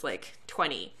time. He was, like,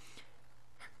 20.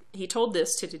 He told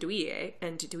this to de Douillet,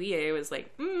 and de Douillet was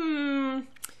like,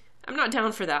 I'm not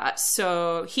down for that.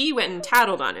 So he went and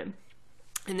tattled on him.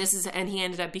 And he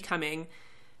ended up becoming,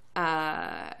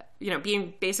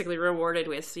 being basically rewarded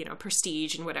with,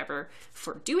 prestige and whatever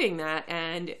for doing that.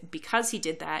 And because he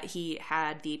did that, he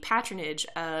had the patronage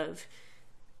of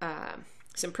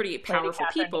some pretty powerful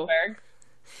people.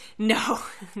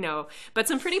 No, but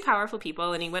some pretty powerful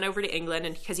people. And he went over to England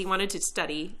and because he wanted to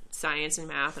study science and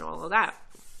math and all of that.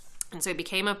 And so he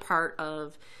became a part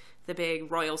of the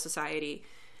big Royal Society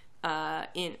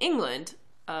in England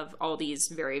of all these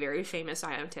very, very famous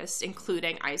scientists,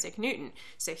 including Isaac Newton.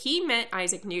 So he met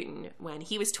Isaac Newton when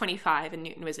he was 25 and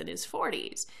Newton was in his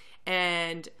 40s.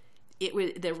 And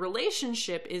the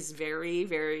relationship is very,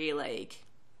 very, like,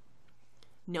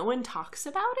 no one talks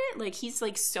about it. Like, he's,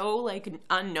 like, so, like,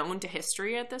 unknown to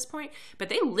history at this point. But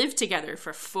they lived together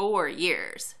for 4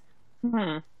 years.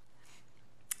 Mm-hmm.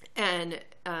 And,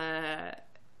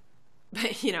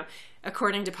 but,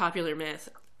 according to popular myth,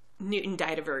 Newton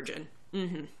died a virgin.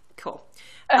 Mm-hmm. Cool.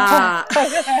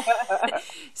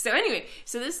 So anyway,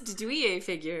 so this de Douillet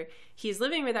figure, he's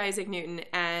living with Isaac Newton,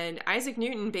 and Isaac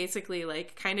Newton basically,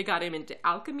 like, kind of got him into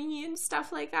alchemy and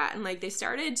stuff like that, and, like, they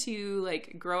started to,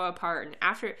 like, grow apart,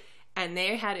 and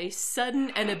they had a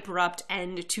sudden and abrupt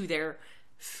end to their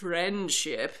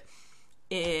friendship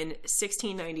in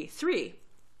 1693.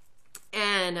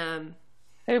 And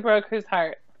who broke whose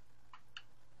heart?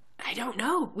 I don't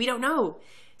know. We don't know.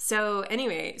 So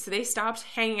anyway, so they stopped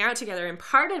hanging out together, and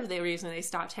part of the reason they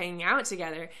stopped hanging out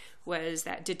together was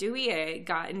that Dedouier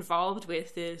got involved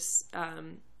with this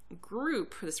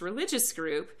group, this religious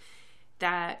group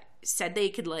that said they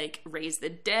could like raise the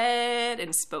dead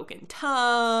and spoke in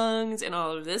tongues and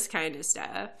all of this kind of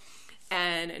stuff.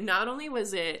 And not only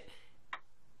was it,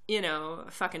 you know,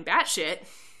 fucking batshit,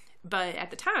 but at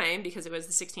the time, because it was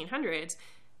the 1600s,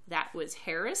 that was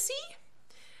heresy.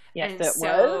 Yes, and it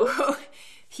so was.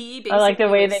 He basically I like the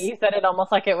way that you said it almost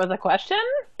like it was a question.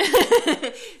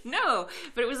 No,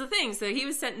 but it was a thing. So he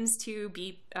was sentenced to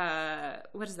be,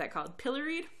 what is that called?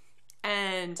 Pilloried.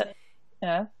 And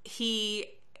Yeah. he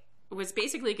was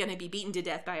basically going to be beaten to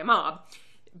death by a mob.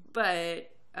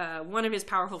 But one of his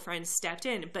powerful friends stepped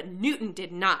in, but Newton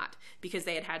did not, because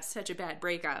they had had such a bad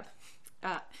breakup.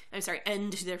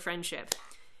 End to their friendship.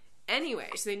 Anyway,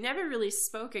 so they never really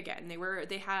spoke again.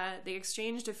 They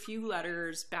exchanged a few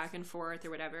letters back and forth or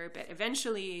whatever, but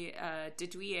eventually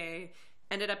Dedouier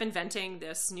ended up inventing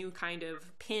this new kind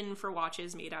of pin for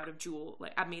watches made out of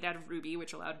ruby,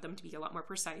 which allowed them to be a lot more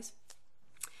precise.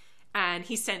 And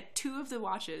he sent 2 of the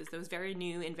watches, those very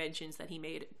new inventions that he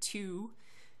made, to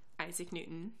Isaac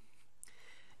Newton.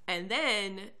 And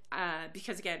then,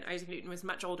 because again, Isaac Newton was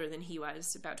much older than he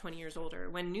was, about 20 years older,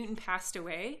 when Newton passed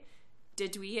away,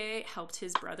 Dedouier helped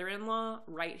his brother-in-law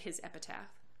write his epitaph.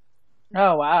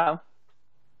 Oh, wow.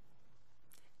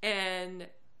 And,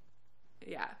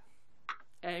 yeah.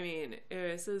 I mean,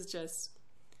 this is just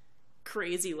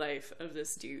crazy life of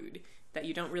this dude that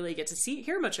you don't really get to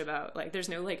hear much about. Like, there's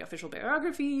no, like, official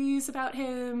biographies about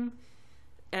him.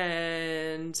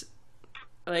 And,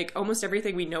 like, almost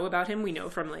everything we know about him, we know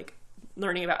from, like,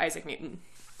 learning about Isaac Newton.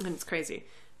 And it's crazy.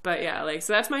 But yeah, like,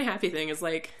 so that's my happy thing, is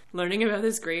like learning about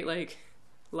this great like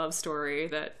love story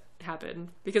that happened,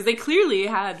 because they clearly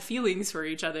had feelings for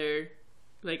each other,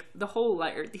 like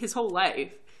his whole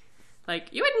life. Like,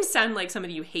 you wouldn't sound like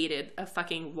somebody you hated a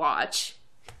fucking watch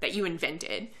that you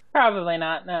invented. Probably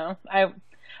not. No,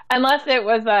 unless it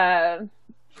was a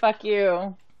fuck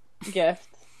you gift.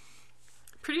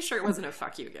 Pretty sure it wasn't a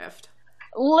fuck you gift.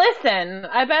 Listen,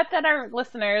 I bet that our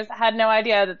listeners had no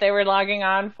idea that they were logging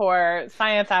on for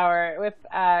Science Hour with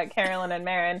Carolyn and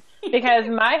Marin, because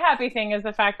my happy thing is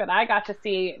the fact that I got to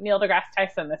see Neil deGrasse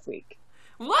Tyson this week.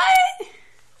 What?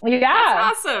 Yeah.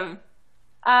 That's awesome.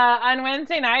 On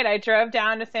Wednesday night, I drove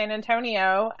down to San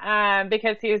Antonio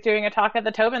because he was doing a talk at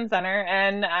the Tobin Center,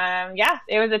 and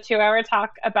it was a 2-hour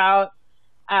talk about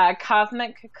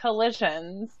cosmic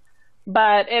collisions.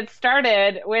 But it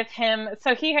started with him.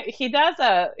 So he does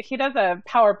a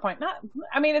PowerPoint.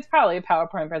 It's probably a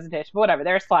PowerPoint presentation, but whatever.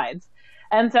 There are slides,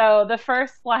 and so the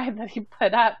first slide that he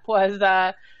put up was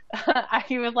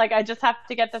he was like, "I just have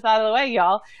to get this out of the way,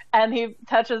 y'all." And he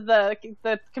touches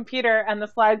the computer, and the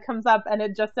slide comes up, and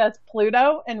it just says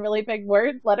Pluto in really big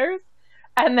letters.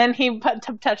 And then he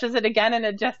touches it again, and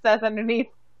it just says underneath,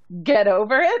 "Get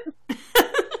over it."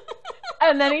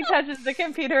 And then he touches the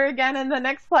computer again, and the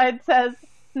next slide says,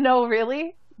 "No,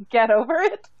 really? Get over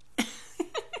it?"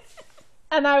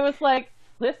 And I was like,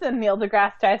 listen, Neil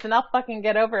deGrasse Tyson, I'll fucking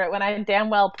get over it when I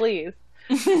damn well please.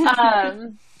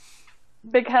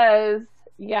 Because,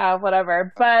 yeah,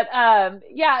 whatever. But, so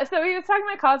he was talking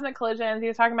about cosmic collisions. He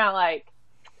was talking about, like,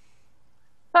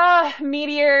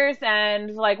 meteors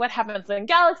and like what happens when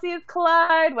galaxies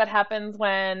collide, what happens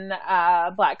when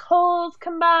black holes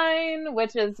combine,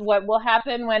 which is what will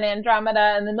happen when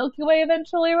Andromeda and the Milky Way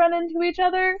eventually run into each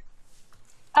other.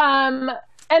 And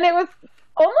it was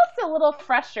almost a little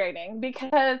frustrating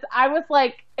because I was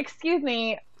like, excuse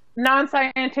me,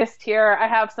 non-scientist here, I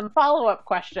have some follow-up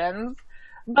questions.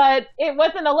 But it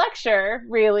wasn't a lecture,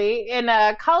 really, in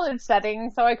a college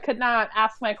setting, so I could not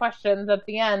ask my questions at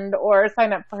the end or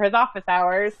sign up for his office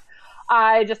hours.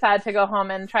 I just had to go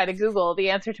home and try to Google the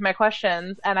answer to my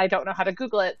questions, and I don't know how to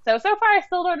Google it. So far, I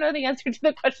still don't know the answer to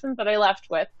the questions that I left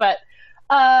with. But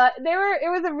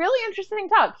it was a really interesting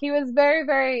talk. He was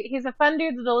he's a fun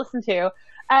dude to listen to.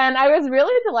 And I was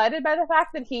really delighted by the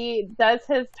fact that he does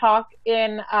his talk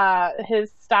in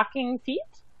his stocking feet.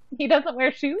 He doesn't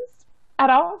wear shoes at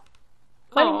all.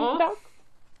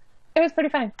 It was pretty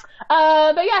funny.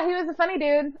 But yeah, he was a funny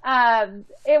dude.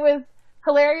 It was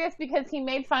hilarious because he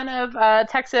made fun of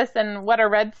Texas and what a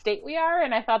red state we are,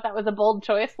 and I thought that was a bold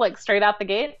choice, like straight out the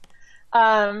gate.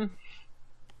 But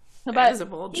that is a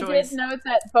bold choice. He did note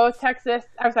that both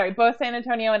San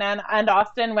Antonio and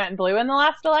Austin went blue in the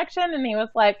last election, and he was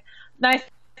like, nice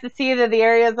to see that the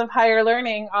areas of higher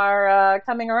learning are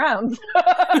coming around.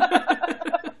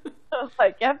 I was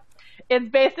like, yep. It's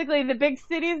basically the big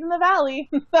cities in the valley.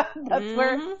 That's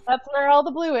where all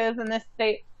the blue is in this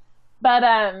state. But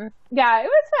yeah, it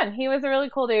was fun. He was a really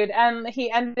cool dude, and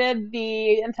he ended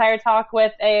the entire talk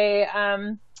with a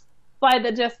slide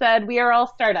that just said, "We are all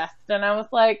Stardust," and I was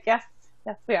like, "Yes,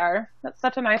 yes, we are." That's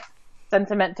such a nice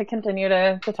sentiment to continue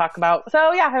to talk about.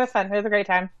 So yeah, it was fun. It was a great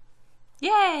time.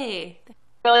 Yay!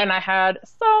 Billy and I had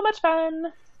so much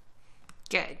fun.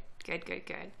 Good.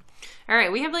 All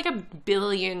right, we have like 1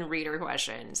 billion reader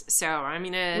questions, so I'm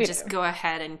gonna just go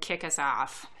ahead and kick us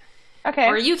off. Okay.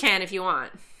 Or you can if you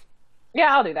want.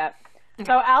 Yeah, I'll do that. Okay.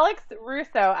 So Alex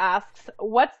Russo asks,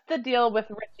 what's the deal with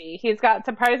Richie? He's got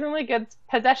surprisingly good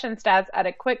possession stats at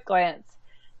a quick glance.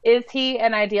 Is he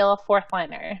an ideal fourth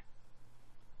liner?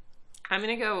 I'm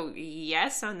going to go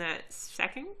yes on that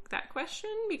question,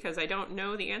 because I don't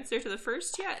know the answer to the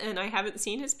first yet, and I haven't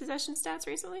seen his possession stats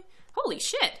recently. Holy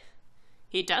shit.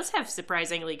 He does have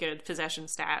surprisingly good possession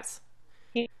stats.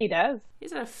 He does.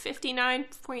 He's a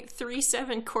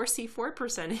 59.37 Corsi 4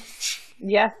 percentage.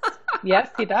 Yes. Yes,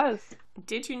 he does.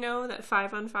 Did you know that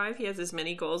 5-on-5 he has as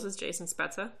many goals as Jason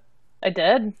Spezza? I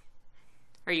did.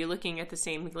 Are you looking at the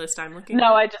same list I'm looking at?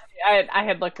 No, I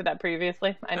had looked at that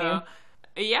previously. I knew.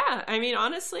 Yeah, I mean,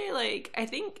 honestly, like, I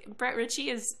think Brett Ritchie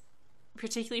is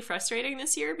particularly frustrating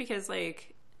this year because,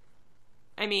 like,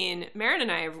 I mean, Marin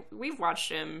and I, we've watched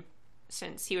him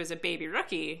since he was a baby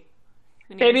rookie.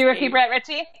 Baby rookie Brett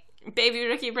Ritchie? Baby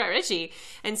rookie Brett Ritchie.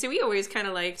 And so we always kind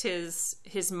of liked his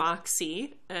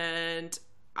moxie. And,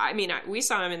 I mean, we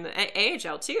saw him in the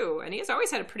AHL, too, and he's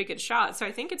always had a pretty good shot. So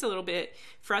I think it's a little bit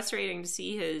frustrating to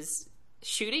see his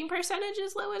shooting percentage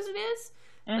as low as it is.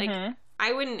 Mm-hmm. Like,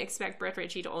 I wouldn't expect Brett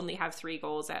Ritchie to only have 3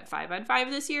 goals at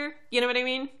 5-on-5 this year. You know what I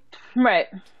mean? Right.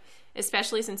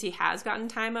 Especially since he has gotten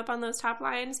time up on those top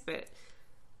lines. But,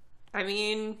 I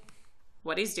mean,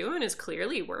 what he's doing is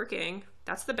clearly working.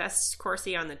 That's the best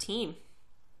Corsi on the team.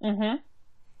 Mm-hmm.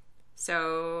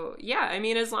 So, yeah, I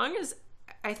mean, as long as...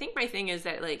 I think my thing is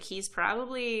that, like, he's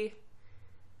probably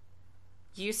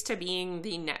used to being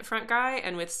the net front guy.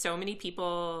 And with so many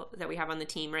people that we have on the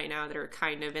team right now that are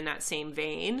kind of in that same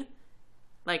vein...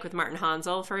 Like with Martin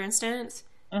Hansel, for instance,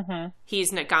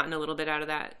 he's gotten a little bit out of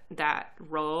that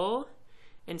role.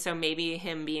 And so maybe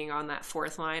him being on that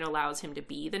fourth line allows him to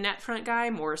be the net front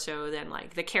guy more so than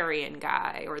like the carry-in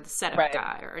guy or the setup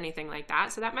guy or anything like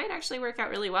that. So that might actually work out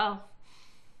really well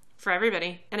for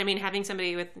everybody. And I mean, having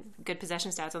somebody with good possession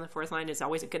stats on the fourth line is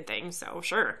always a good thing. So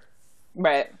sure.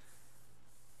 Right.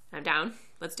 I'm down.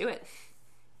 Let's do it.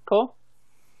 Cool.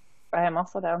 I am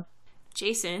also down.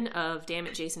 Jason of Damn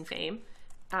It Jason fame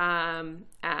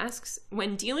asks,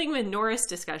 when dealing with Norris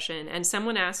discussion and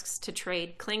someone asks to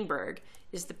trade Klingberg,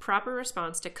 is the proper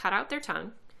response to cut out their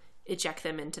tongue, eject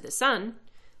them into the sun,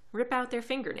 rip out their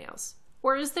fingernails?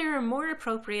 Or is there a more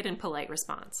appropriate and polite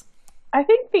response? I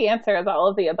think the answer is all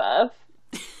of the above.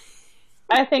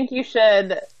 I think you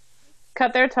should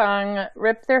cut their tongue,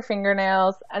 rip their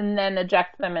fingernails, and then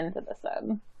eject them into the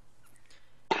sun.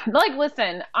 Like,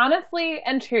 listen, honestly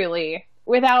and truly,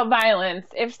 without violence,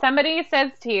 if somebody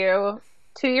says to you,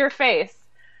 to your face,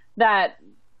 that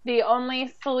the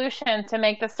only solution to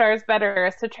make the Stars better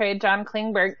is to trade John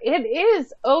Klingberg, it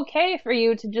is okay for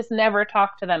you to just never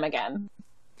talk to them again.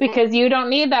 Because you don't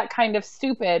need that kind of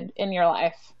stupid in your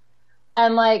life.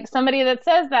 And, like, somebody that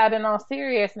says that in all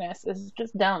seriousness is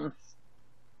just dumb.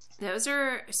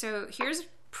 So here's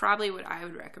probably what I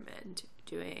would recommend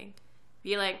doing.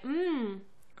 Be like,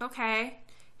 okay.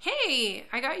 Hey,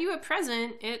 I got you a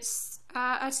present. It's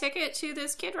a ticket to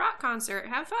this Kid Rock concert.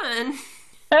 Have fun.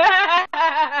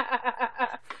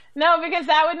 No, because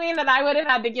that would mean that I would have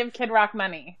had to give Kid Rock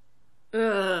money.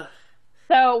 Ugh.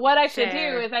 So what I should do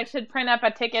is I should print up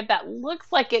a ticket that looks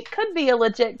like it could be a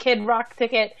legit Kid Rock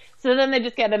ticket, so then they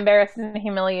just get embarrassed and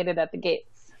humiliated at the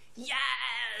gates.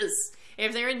 Yes!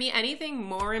 If there would be anything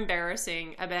more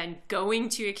embarrassing about going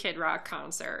to a Kid Rock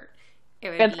concert,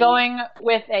 it's going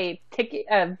with a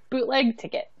bootleg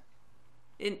ticket.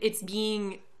 It's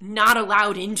being not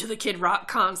allowed into the Kid Rock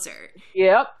concert.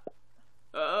 Yep.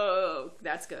 Oh,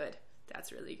 that's good.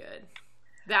 That's really good.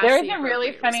 There was a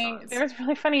really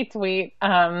funny tweet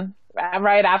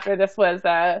right after this was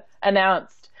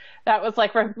announced. That was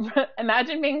like,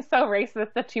 imagine being so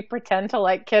racist that you pretend to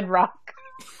like Kid Rock.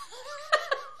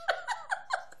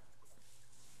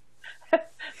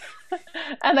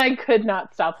 And I could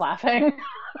not stop laughing.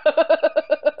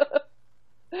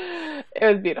 It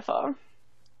was beautiful.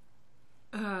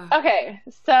 Okay,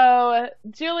 so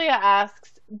Julia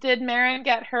asks, did Marin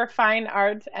get her fine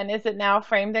art and is it now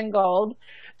framed in gold?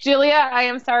 Julia, I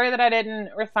am sorry that I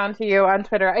didn't respond to you on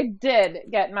Twitter. I did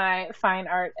get my fine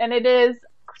art and it is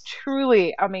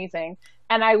truly amazing.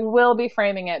 And I will be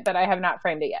framing it, but I have not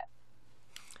framed it yet.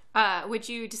 Would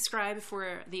you describe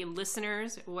for the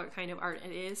listeners what kind of art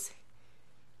it is?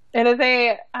 It is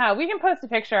we can post a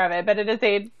picture of it, but it is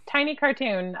a tiny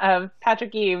cartoon of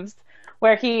Patrick Eves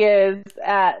where he is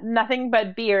nothing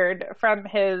but beard from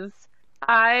his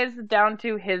eyes down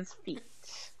to his feet.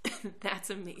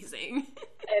 That's amazing.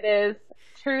 It is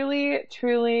truly,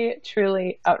 truly,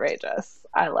 truly outrageous.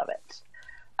 I love it.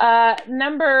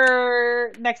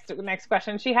 Next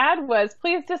question she had was,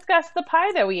 please discuss the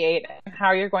pie that we ate and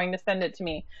how you're going to send it to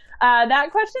me.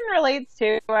 That question relates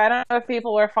to, I don't know if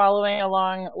people were following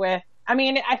along with,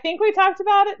 I think we talked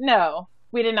about it. No,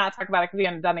 we did not talk about it because we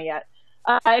hadn't done it yet.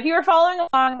 If you were following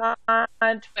along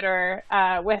on Twitter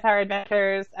with our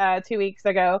adventures 2 weeks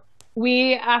ago,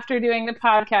 we, after doing the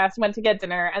podcast, went to get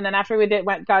dinner, and then after we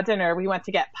got dinner, we went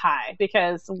to get pie,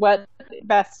 because what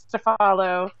best to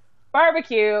follow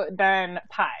barbecue than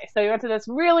pie? So we went to this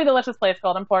really delicious place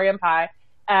called Emporium Pie,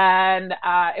 and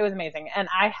it was amazing. And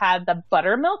I had the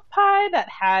buttermilk pie that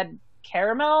had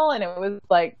caramel, and it was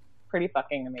like pretty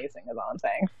fucking amazing, is all I'm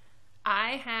saying.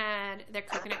 I had their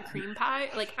coconut cream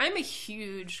pie. Like, I'm a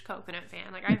huge coconut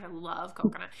fan. Like, I love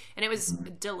coconut. And it was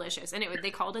delicious. And they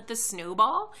called it the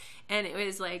snowball. And it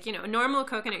was like, a normal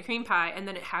coconut cream pie. And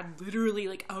then it had literally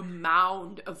like a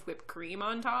mound of whipped cream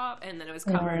on top. And then it was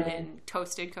covered in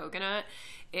toasted coconut.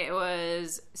 It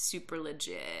was super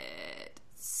legit.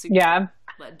 Legit.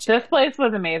 This place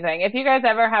was amazing. If you guys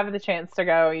ever have the chance to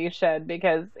go, you should,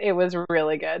 because it was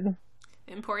really good.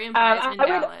 Emporium Pie in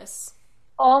Dallas.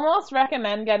 Almost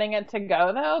recommend getting it to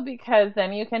go, though, because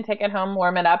then you can take it home,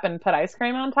 warm it up, and put ice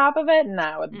cream on top of it, and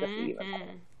that would just be even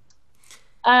better.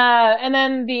 And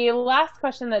then the last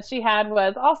question that she had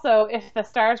was also, if the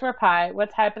stars were pie,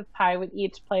 what type of pie would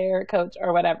each player, coach,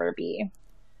 or whatever be?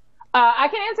 I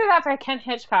can answer that for Ken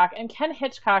Hitchcock, and Ken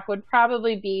Hitchcock would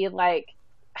probably be like,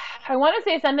 I want to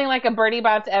say something like a Bertie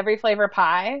Bott's Every Flavor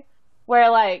Pie, where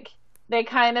like they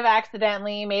kind of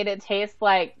accidentally made it taste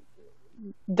like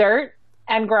dirt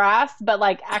and grass, but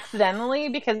like accidentally,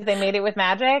 because they made it with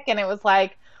magic. And it was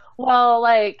like, well,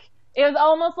 like it was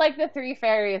almost like the three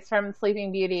fairies from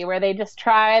Sleeping Beauty, where they just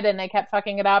tried and they kept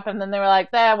fucking it up, and then they were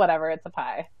like, whatever, it's a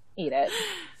pie, eat it.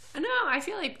 No, I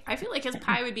feel like his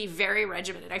pie would be very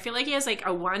regimented. I feel like he has like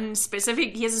a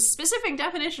specific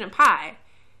definition of pie.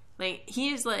 Like, he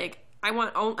is like, I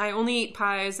only eat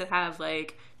pies that have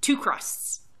like 2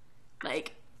 crusts,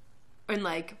 like, and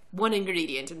like 1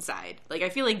 ingredient inside. Like, I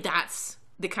feel like that's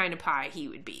the kind of pie he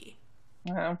would be.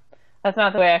 That's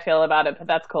not the way I feel about it, but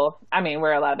that's cool.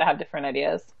 We're allowed to have different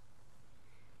ideas.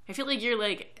 I feel like you're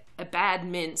like a bad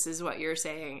mince is what you're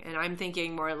saying, and I'm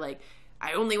thinking more like,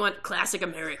 I only want classic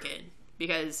American,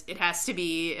 because it has to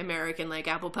be American like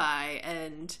apple pie,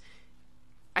 and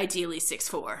ideally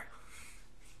 6'4".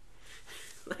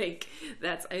 Like,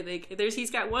 I think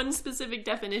he's got one specific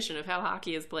definition of how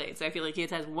hockey is played. So I feel like he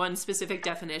has one specific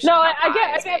definition. No, of how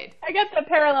I get the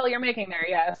parallel you're making there.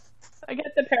 Yes, I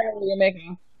get the parallel you're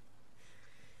making.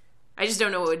 I just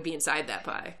don't know what would be inside that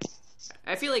pie.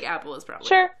 I feel like apple is probably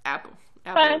sure. Apple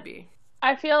Fine. Would be.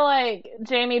 I feel like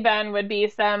Jamie Benn would be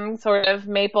some sort of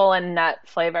maple and nut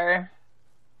flavor.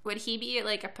 Would he be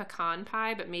like a pecan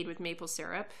pie but made with maple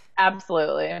syrup?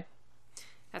 Absolutely.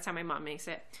 That's how my mom makes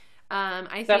it.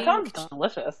 That sounds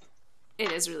delicious.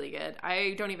 It is really good.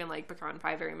 I don't even like pecan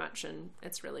pie very much, and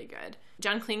it's really good.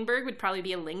 John Klingberg would probably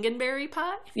be a lingonberry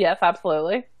pie. Yes,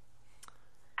 absolutely.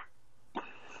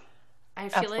 I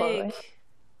feel like,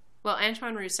 well,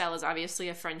 Antoine Roussel is obviously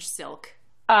a French silk.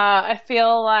 I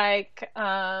feel like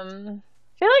Spezza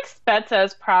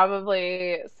is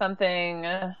probably something,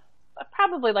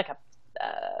 probably like a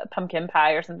pumpkin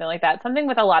pie or something like that. Something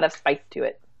with a lot of spice to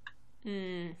it.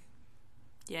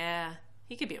 Yeah,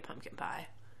 he could be a pumpkin pie.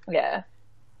 Yeah.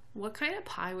 What kind of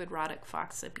pie would Roddick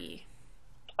Foxa be?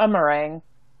 A meringue.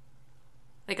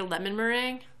 Like a lemon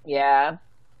meringue? Yeah.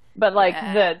 But like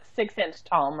the 6-inch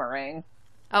tall meringue.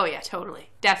 Oh yeah, totally.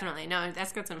 Definitely. No,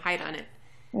 that's got some height on it.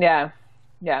 Yeah.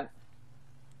 Yeah.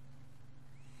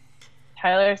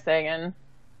 Tyler Sagan.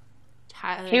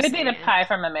 He would be the pie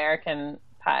from American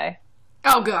Pie.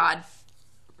 Oh God.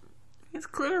 It's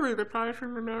clearly the pie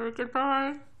from American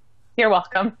Pie. You're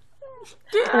welcome.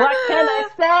 What can I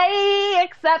say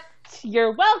except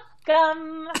you're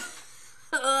welcome?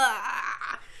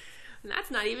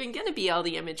 That's not even going to be all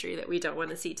the imagery that we don't want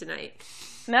to see tonight.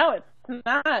 No, it's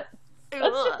not.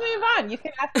 Let's just move on. You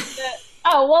can ask me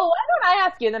Oh, well, why don't I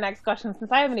ask you the next question,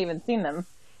 since I haven't even seen them?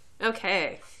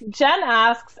 Okay. Jen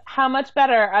asks, how much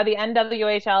better are the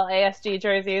NWHL ASG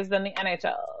jerseys than the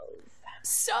NHL's?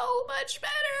 So much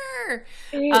better.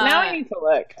 Now I need to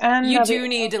look. You do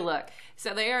need to look.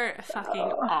 So they are fucking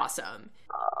awesome.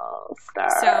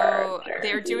 All-Star. So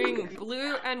they're doing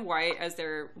blue and white as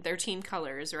their team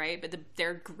colors, right? But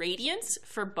they're gradients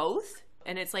for both.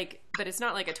 And it's like, but it's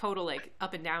not like a total like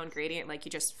up and down gradient like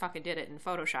you just fucking did it in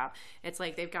Photoshop. It's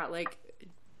like they've got like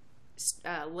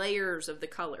layers of the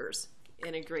colors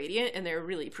in a gradient, and they're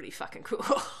really pretty fucking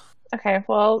cool. Okay,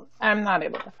 well, I'm not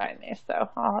able to find these, so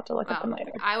I'll have to look at them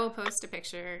later. I will post a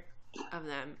picture of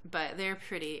them, but they're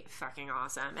pretty fucking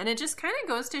awesome. And it just kind of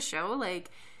goes to show,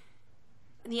 like,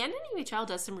 the NWHL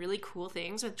does some really cool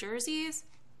things with jerseys,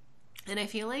 and I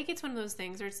feel like it's one of those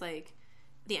things where it's like,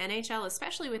 the NHL,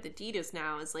 especially with Adidas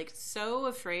now, is like so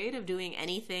afraid of doing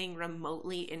anything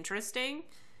remotely interesting.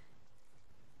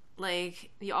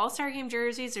 Like, the All-Star Game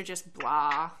jerseys are just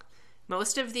blah.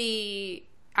 Most of the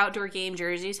outdoor game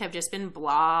jerseys have just been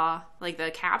blah. Like, the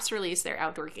Caps released their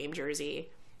outdoor game jersey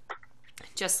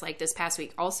just like this past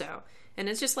week also. And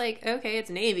it's just like, okay, it's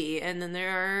navy, and then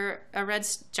there are a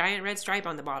giant red stripe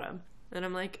on the bottom. And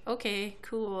I'm like, okay,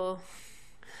 cool.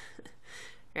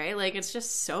 Right? Like, it's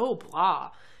just so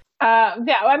blah.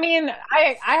 Yeah, I mean,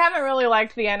 I haven't really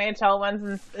liked the NHL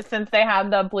ones since they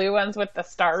had the blue ones with the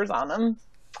stars on them.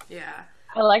 Yeah.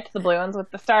 I liked the blue ones with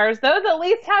the stars. Those at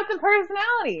least had some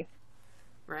personality.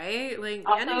 Right? Like, the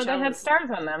Also, NHL they had stars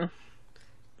on them.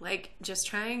 Like, just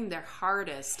trying their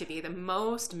hardest to be the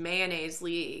most mayonnaise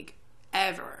league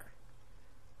ever.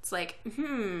 It's like,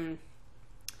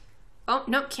 oh,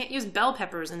 nope, can't use bell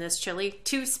peppers in this chili.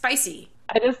 Too spicy.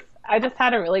 I just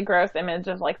had a really gross image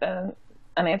of, like, the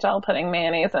NHL putting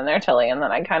mayonnaise in their chili, and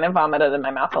then I kind of vomited in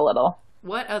my mouth a little.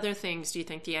 What other things do you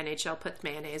think the NHL puts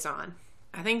mayonnaise on?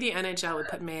 I think the NHL would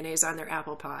put mayonnaise on their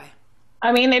apple pie.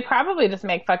 I mean, they'd probably just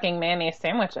make fucking mayonnaise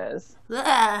sandwiches.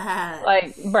 Ugh.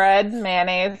 Like, bread,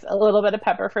 mayonnaise, a little bit of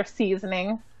pepper for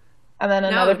seasoning, and then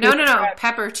another piece of bread.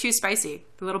 Pepper, too spicy.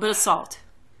 A little bit of salt.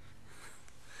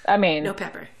 I mean... No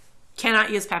pepper. Cannot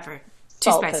use pepper.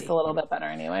 Too salt spicy. Is a little bit better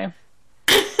anyway.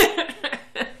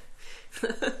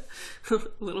 A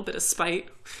little bit of spite.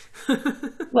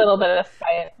 Little bit of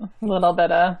spite. A little bit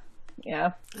of...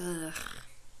 Yeah. Ugh.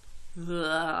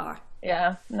 Ugh.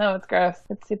 Yeah. No, it's gross.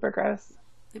 It's super gross.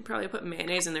 They probably put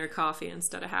mayonnaise in their coffee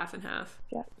instead of half and half.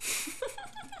 Yeah.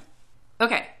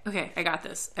 Okay, I got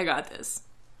this.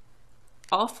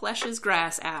 All Flesh is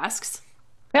Grass asks...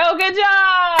 Oh, good job!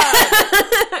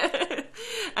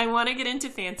 I want to get into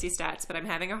fancy stats, but I'm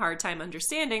having a hard time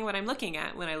understanding what I'm looking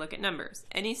at when I look at numbers.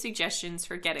 Any suggestions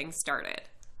for getting started?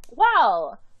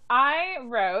 Well, I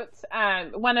wrote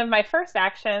one of my first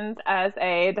actions as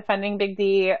a Defending Big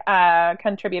D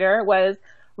contributor was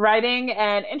writing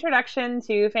an introduction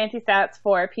to fancy stats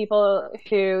for people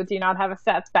who do not have a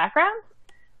stats background.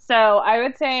 So I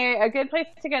would say a good place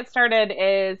to get started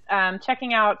is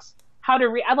checking out how to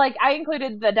read. I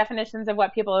included the definitions of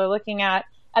what people are looking at,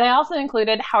 and I also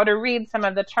included how to read some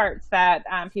of the charts that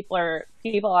people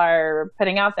are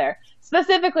putting out there.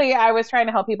 Specifically, I was trying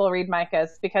to help people read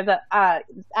Micah's because at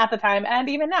the time, and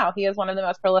even now, he is one of the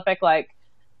most prolific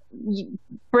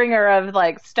bringer of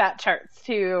stat charts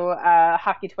to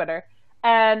hockey Twitter.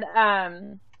 And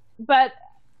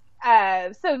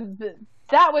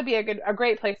that would be a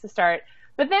great place to start.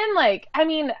 But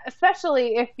then,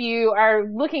 especially if you are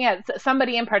looking at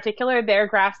somebody in particular, their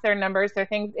graphs, their numbers, their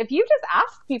things, if you just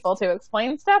ask people to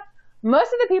explain stuff, most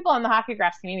of the people in the hockey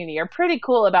graphs community are pretty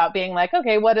cool about being like,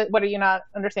 okay, what are you not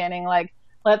understanding?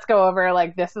 Let's go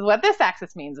over, this is what this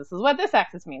axis means. This is what this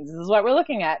axis means. This is what we're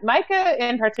looking at. Micah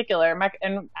in particular,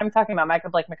 and I'm talking about Micah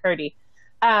Blake McCurdy,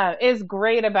 is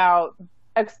great about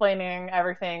explaining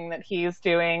everything that he's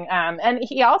doing. And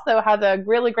he also has a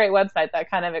really great website that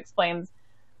kind of explains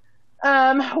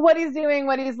what he's doing,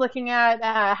 what he's looking at,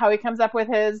 how he comes up with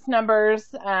his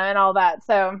numbers, and all that.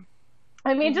 So,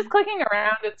 just clicking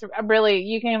around, it's really,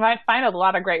 you can find a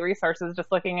lot of great resources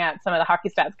just looking at some of the hockey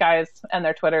stats guys and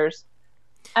their Twitters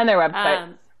and their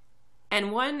websites.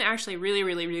 And one actually really,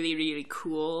 really, really, really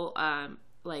cool,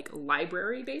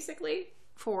 library basically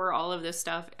for all of this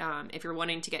stuff. If you're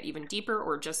wanting to get even deeper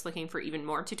or just looking for even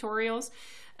more tutorials,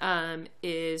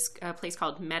 is a place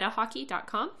called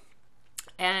metahockey.com.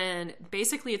 And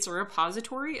basically it's a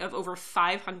repository of over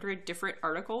 500 different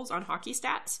articles on hockey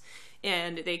stats.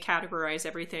 And they categorize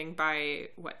everything by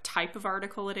what type of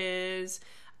article it is,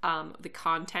 the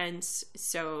contents.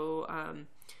 So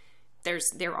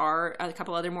there are a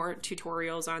couple other more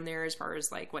tutorials on there as far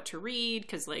as what to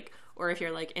read. Or if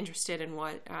you're interested in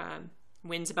what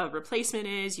wins above replacement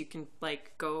is, you can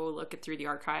go look through the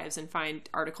archives and find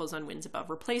articles on wins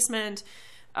above replacement.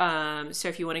 So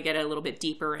if you want to get a little bit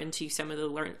deeper into some of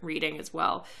the reading as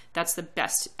well, that's the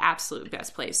absolute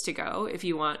best place to go if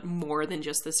you want more than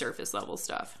just the surface level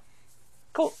stuff.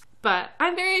 Cool. But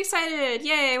I'm very excited.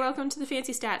 Yay, welcome to the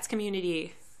Fancy Stats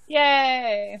community.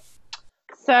 Yay!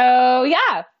 So,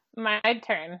 yeah, my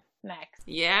turn next.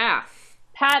 Yeah.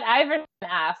 Pat Iverson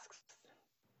asks,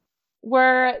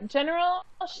 were General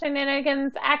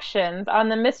Shenanigans' actions on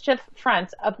the mischief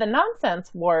front of the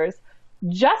Nonsense Wars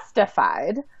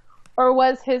justified, or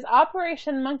was his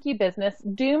Operation Monkey Business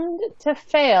doomed to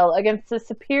fail against the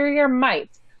superior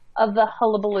might of the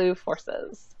Hullabaloo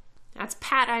forces? That's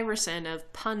Pat Iverson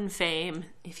of pun fame,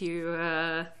 if you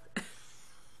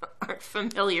aren't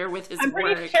familiar with his work.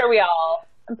 I'm pretty sure we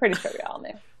all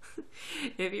knew.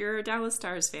 If you're a Dallas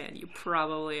Stars fan, you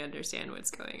probably understand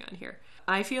what's going on here.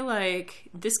 I feel like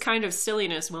this kind of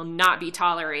silliness will not be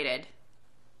tolerated.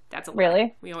 That's a lie.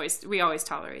 Really? We always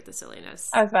tolerate the silliness.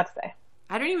 I was about to say.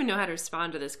 I don't even know how to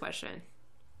respond to this question.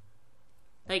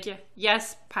 Like,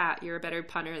 yes, Pat, you're a better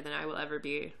punter than I will ever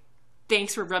be.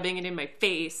 Thanks for rubbing it in my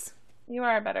face. You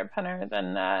are a better punter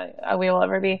than we will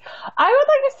ever be. I would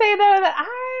like to say, though, that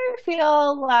I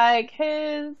feel like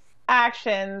his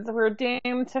actions were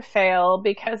doomed to fail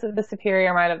because of the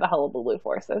superior might of the Hullabaloo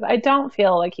forces. I don't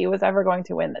feel like he was ever going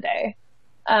to win the day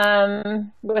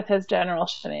with his general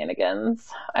shenanigans.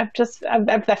 I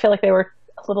feel like they were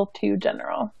a little too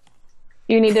general.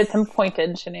 You needed some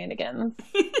pointed shenanigans.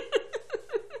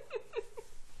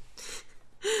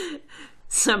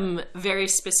 Some very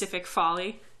specific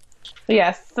folly.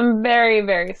 Yes, some very,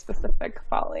 very specific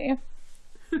folly.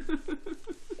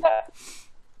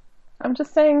 I'm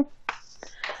just saying.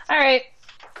 All right.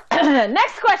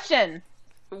 Next question.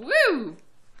 Woo!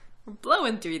 We're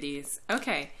blowing through these.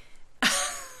 Okay.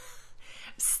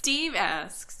 Steve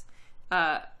asks,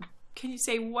 can you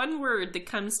say one word that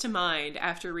comes to mind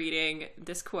after reading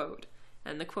this quote?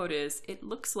 And the quote is, "It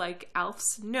looks like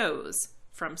Alf's nose,"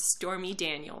 from Stormy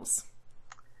Daniels.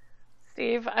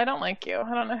 Steve, I don't like you.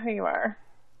 I don't know who you are,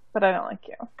 but I don't like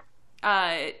you.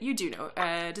 You do know.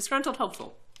 Disgruntled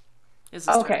Hopeful is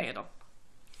the Twitter handle.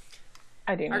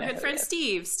 I do know. Our good friend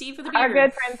Steve. Steve with a Our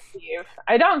beard. good friend Steve.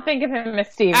 I don't think of him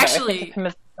as Steve. Actually, I think of him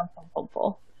as Disgruntled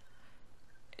Hopeful.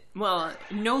 Well,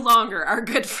 no longer our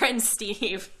good friend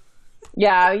Steve.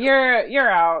 Yeah,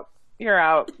 you're out. You're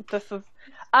out. This is.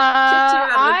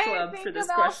 out of the club for this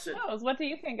question. What do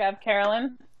you think of,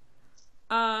 Carolyn?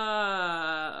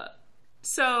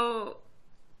 So,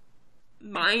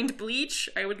 Mind Bleach.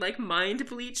 I would like Mind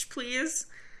Bleach, please.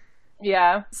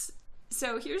 Yeah.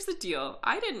 So here's the deal.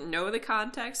 I didn't know the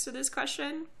context of this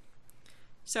question.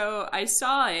 So I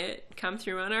saw it come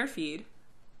through on our feed.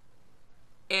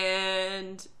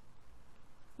 And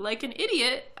like an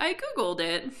idiot, I Googled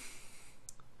it.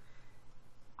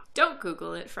 Don't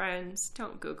Google it, friends.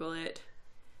 Don't Google it.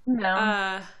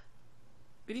 No.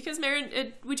 Because,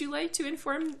 Maren, would you like to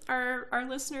inform our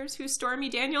listeners who Stormy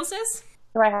Daniels is?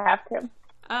 Do I have to?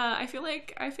 I feel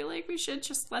like we should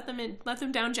just let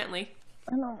them down gently.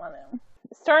 I don't want to.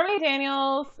 Stormy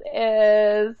Daniels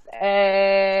is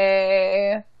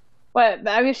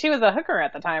she was a hooker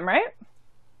at the time, right?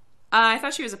 I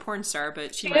thought she was a porn star,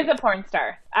 but she is a porn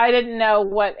star. I didn't know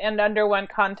what and under what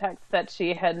context that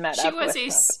she had met up with. She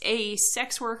was a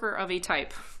sex worker of a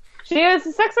type. She is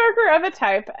a sex worker of a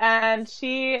type, and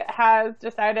she has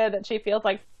decided that she feels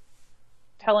like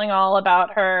telling all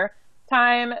about her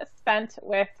time spent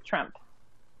with Trump.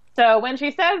 So when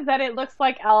she says that it looks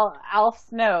like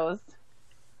Alf's nose,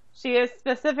 she is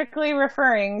specifically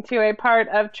referring to a part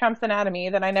of Trump's anatomy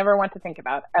that I never want to think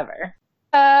about, ever.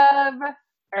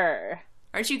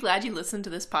 Aren't you glad you listened to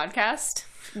this podcast?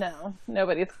 No,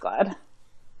 nobody's glad.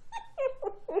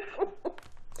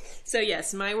 So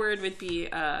yes, my word would be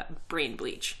brain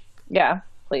bleach. Yeah,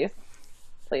 please.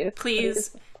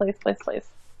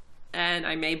 And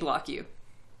I may block you,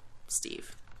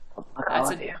 Steve.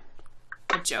 That's a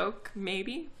joke,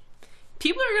 maybe.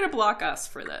 People are gonna block us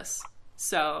for this,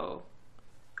 so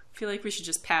I feel like we should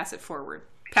just pass it forward.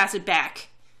 Pass it back.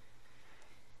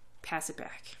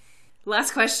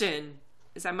 Last question.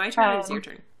 Is that my turn or is it your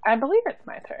turn? I believe it's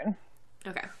my turn.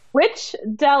 Okay.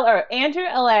 Andrew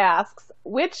L.A. asks,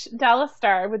 which Dallas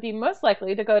star would be most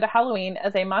likely to go to Halloween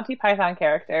as a Monty Python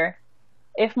character?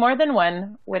 If more than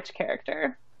one, which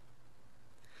character?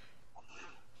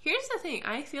 Here's the thing.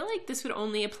 I feel like this would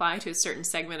only apply to a certain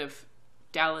segment of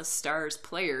Dallas Stars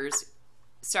players.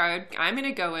 So I'm going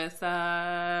to go with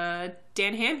Dan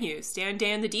Hamhuis.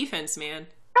 Dan the defense man.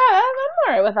 I'm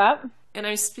all right with that. And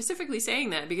I'm specifically saying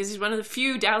that because he's one of the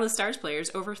few Dallas Stars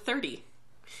players over 30.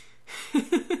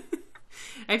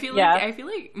 I feel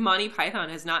like Monty Python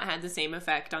has not had the same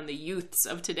effect on the youths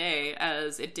of today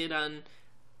as it did on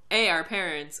A, our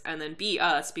parents, and then B,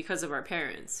 us because of our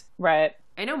parents. Right.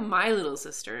 I know my little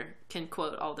sister can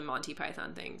quote all the Monty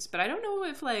Python things, but I don't know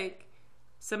if, like,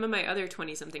 some of my other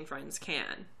 20-something friends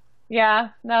can. Yeah,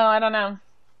 no, I don't know.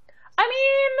 I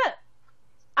mean,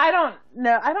 I don't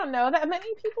know that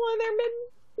many people in their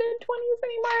mid-20s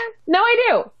anymore. No, I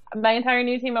do. My entire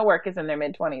new team at work is in their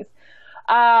mid-20s.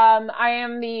 I'm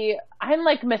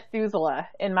like Methuselah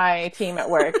in my team at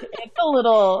work.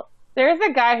 There's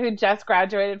a guy who just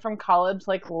graduated from college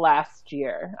like last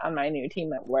year on my new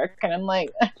team at work, and I'm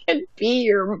like, I could be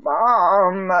your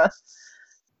mom.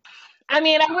 I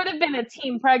mean, I would have been a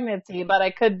teen pregnancy, but I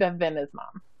could have been his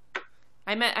mom.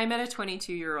 I met a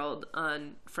 22-year-old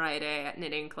on Friday at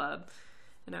Knitting Club,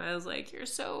 and I was like, "You're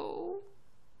so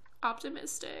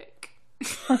optimistic."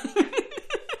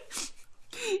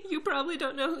 You probably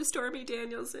don't know who Stormy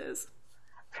Daniels is.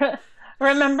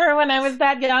 Remember when I was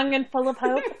that young and full of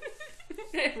hope?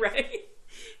 Right?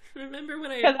 Remember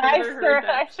when I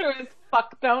sure as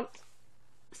fuck don't.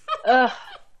 Ugh.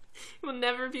 We'll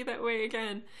never be that way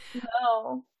again.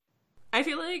 No. I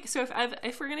feel like, so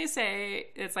if we're going to say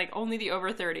it's like only the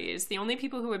over 30s, the only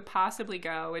people who would possibly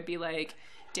go would be like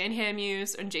Dan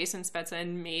Hamuse and Jason Spezza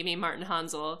and maybe Martin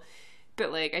Hansel.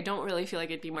 But like, I don't really feel like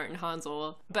it'd be Martin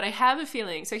Hansel. But I have a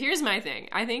feeling, so here's my thing.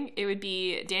 I think it would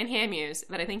be Dan Hamuse,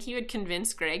 but I think he would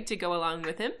convince Greg to go along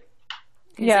with him.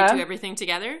 Yeah. They do everything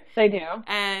together. They do.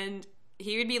 And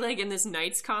he would be like in this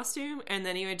knight's costume, and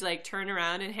then he would like turn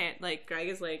around and like Greg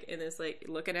is like in this like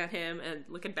looking at him and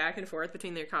looking back and forth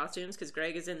between their costumes because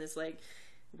Greg is in this like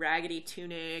raggedy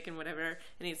tunic and whatever,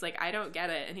 and he's like, I don't get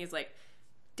it, and he's like,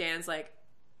 Dan's like,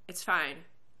 it's fine,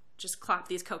 just clap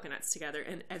these coconuts together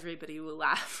and everybody will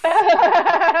laugh.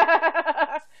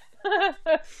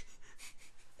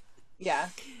 Yeah,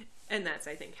 and that's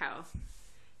I think how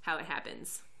it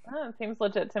happens. Oh, it seems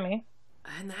legit to me.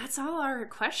 And that's all our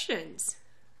questions.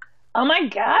 Oh my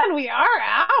god, we are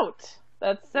out.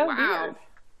 That's so weird.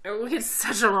 Oh, we had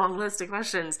such a long list of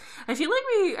questions. I feel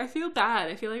bad.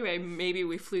 I feel like maybe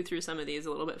we flew through some of these a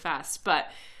little bit fast,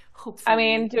 but hopefully. I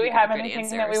mean, do we have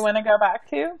anything that we want to go back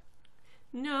to?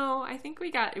 No, I think we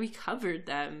covered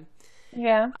them.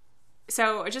 Yeah.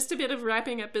 So just a bit of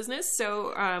wrapping up business.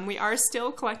 So we are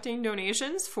still collecting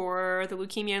donations for the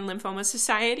Leukemia and Lymphoma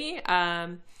Society.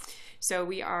 So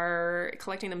we are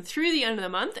collecting them through the end of the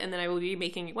month, and then I will be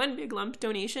making one big lump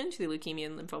donation to the Leukemia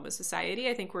and Lymphoma Society.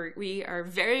 I think we are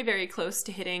very, very close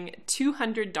to hitting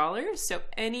 $200, so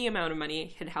any amount of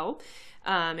money can help.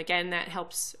 Again, that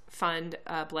helps fund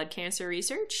blood cancer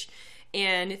research.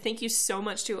 And thank you so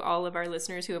much to all of our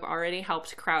listeners who have already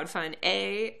helped crowdfund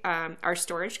our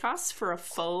storage costs for a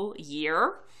full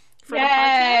year for the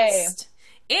podcast.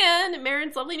 And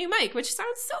Marin's lovely new mic, which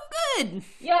sounds so good.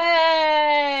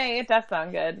 Yay! It does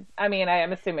sound good. I mean, I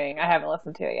am assuming. I haven't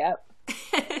listened to it yet.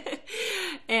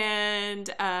 And,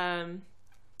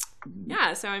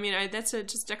 yeah, so I mean, that's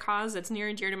just a cause that's near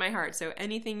and dear to my heart. So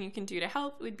anything you can do to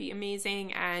help would be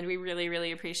amazing. And we really,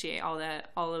 really appreciate all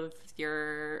of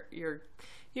your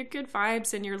good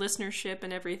vibes and your listenership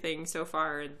and everything so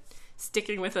far and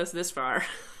sticking with us this far.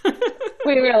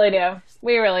 We really do.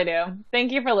 We really do.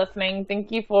 Thank you for listening.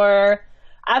 Thank you for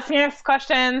asking us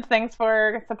questions. Thanks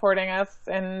for supporting us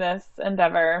in this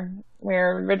endeavor.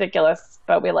 We're ridiculous,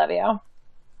 but we love you.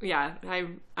 Yeah,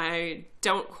 I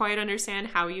don't quite understand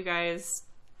how you guys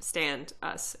stand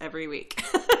us every week.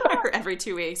 Or every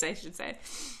 2 weeks, I should say.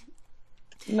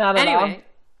 Not at all. Anyway,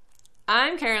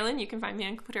 I'm Carolyn. You can find me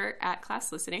on Twitter at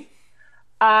Class Listening.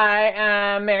 I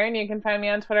am Marin. You can find me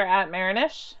on Twitter at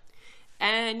Marinish.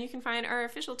 And you can find our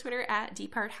official Twitter at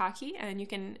DeepHeartHockey, and you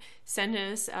can send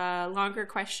us longer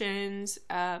questions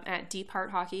at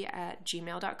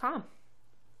deephearthockey@gmail.com.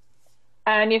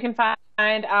 And you can find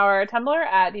our Tumblr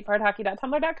at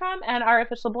deephearthockey.tumblr.com and our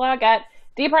official blog at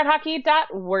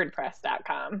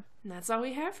deephearthockey.wordpress.com. And that's all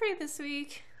we have for you this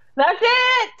week. That's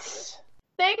it!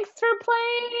 Thanks for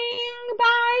playing.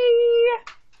 Bye!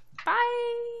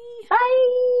 Bye!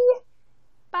 Bye!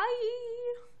 Bye!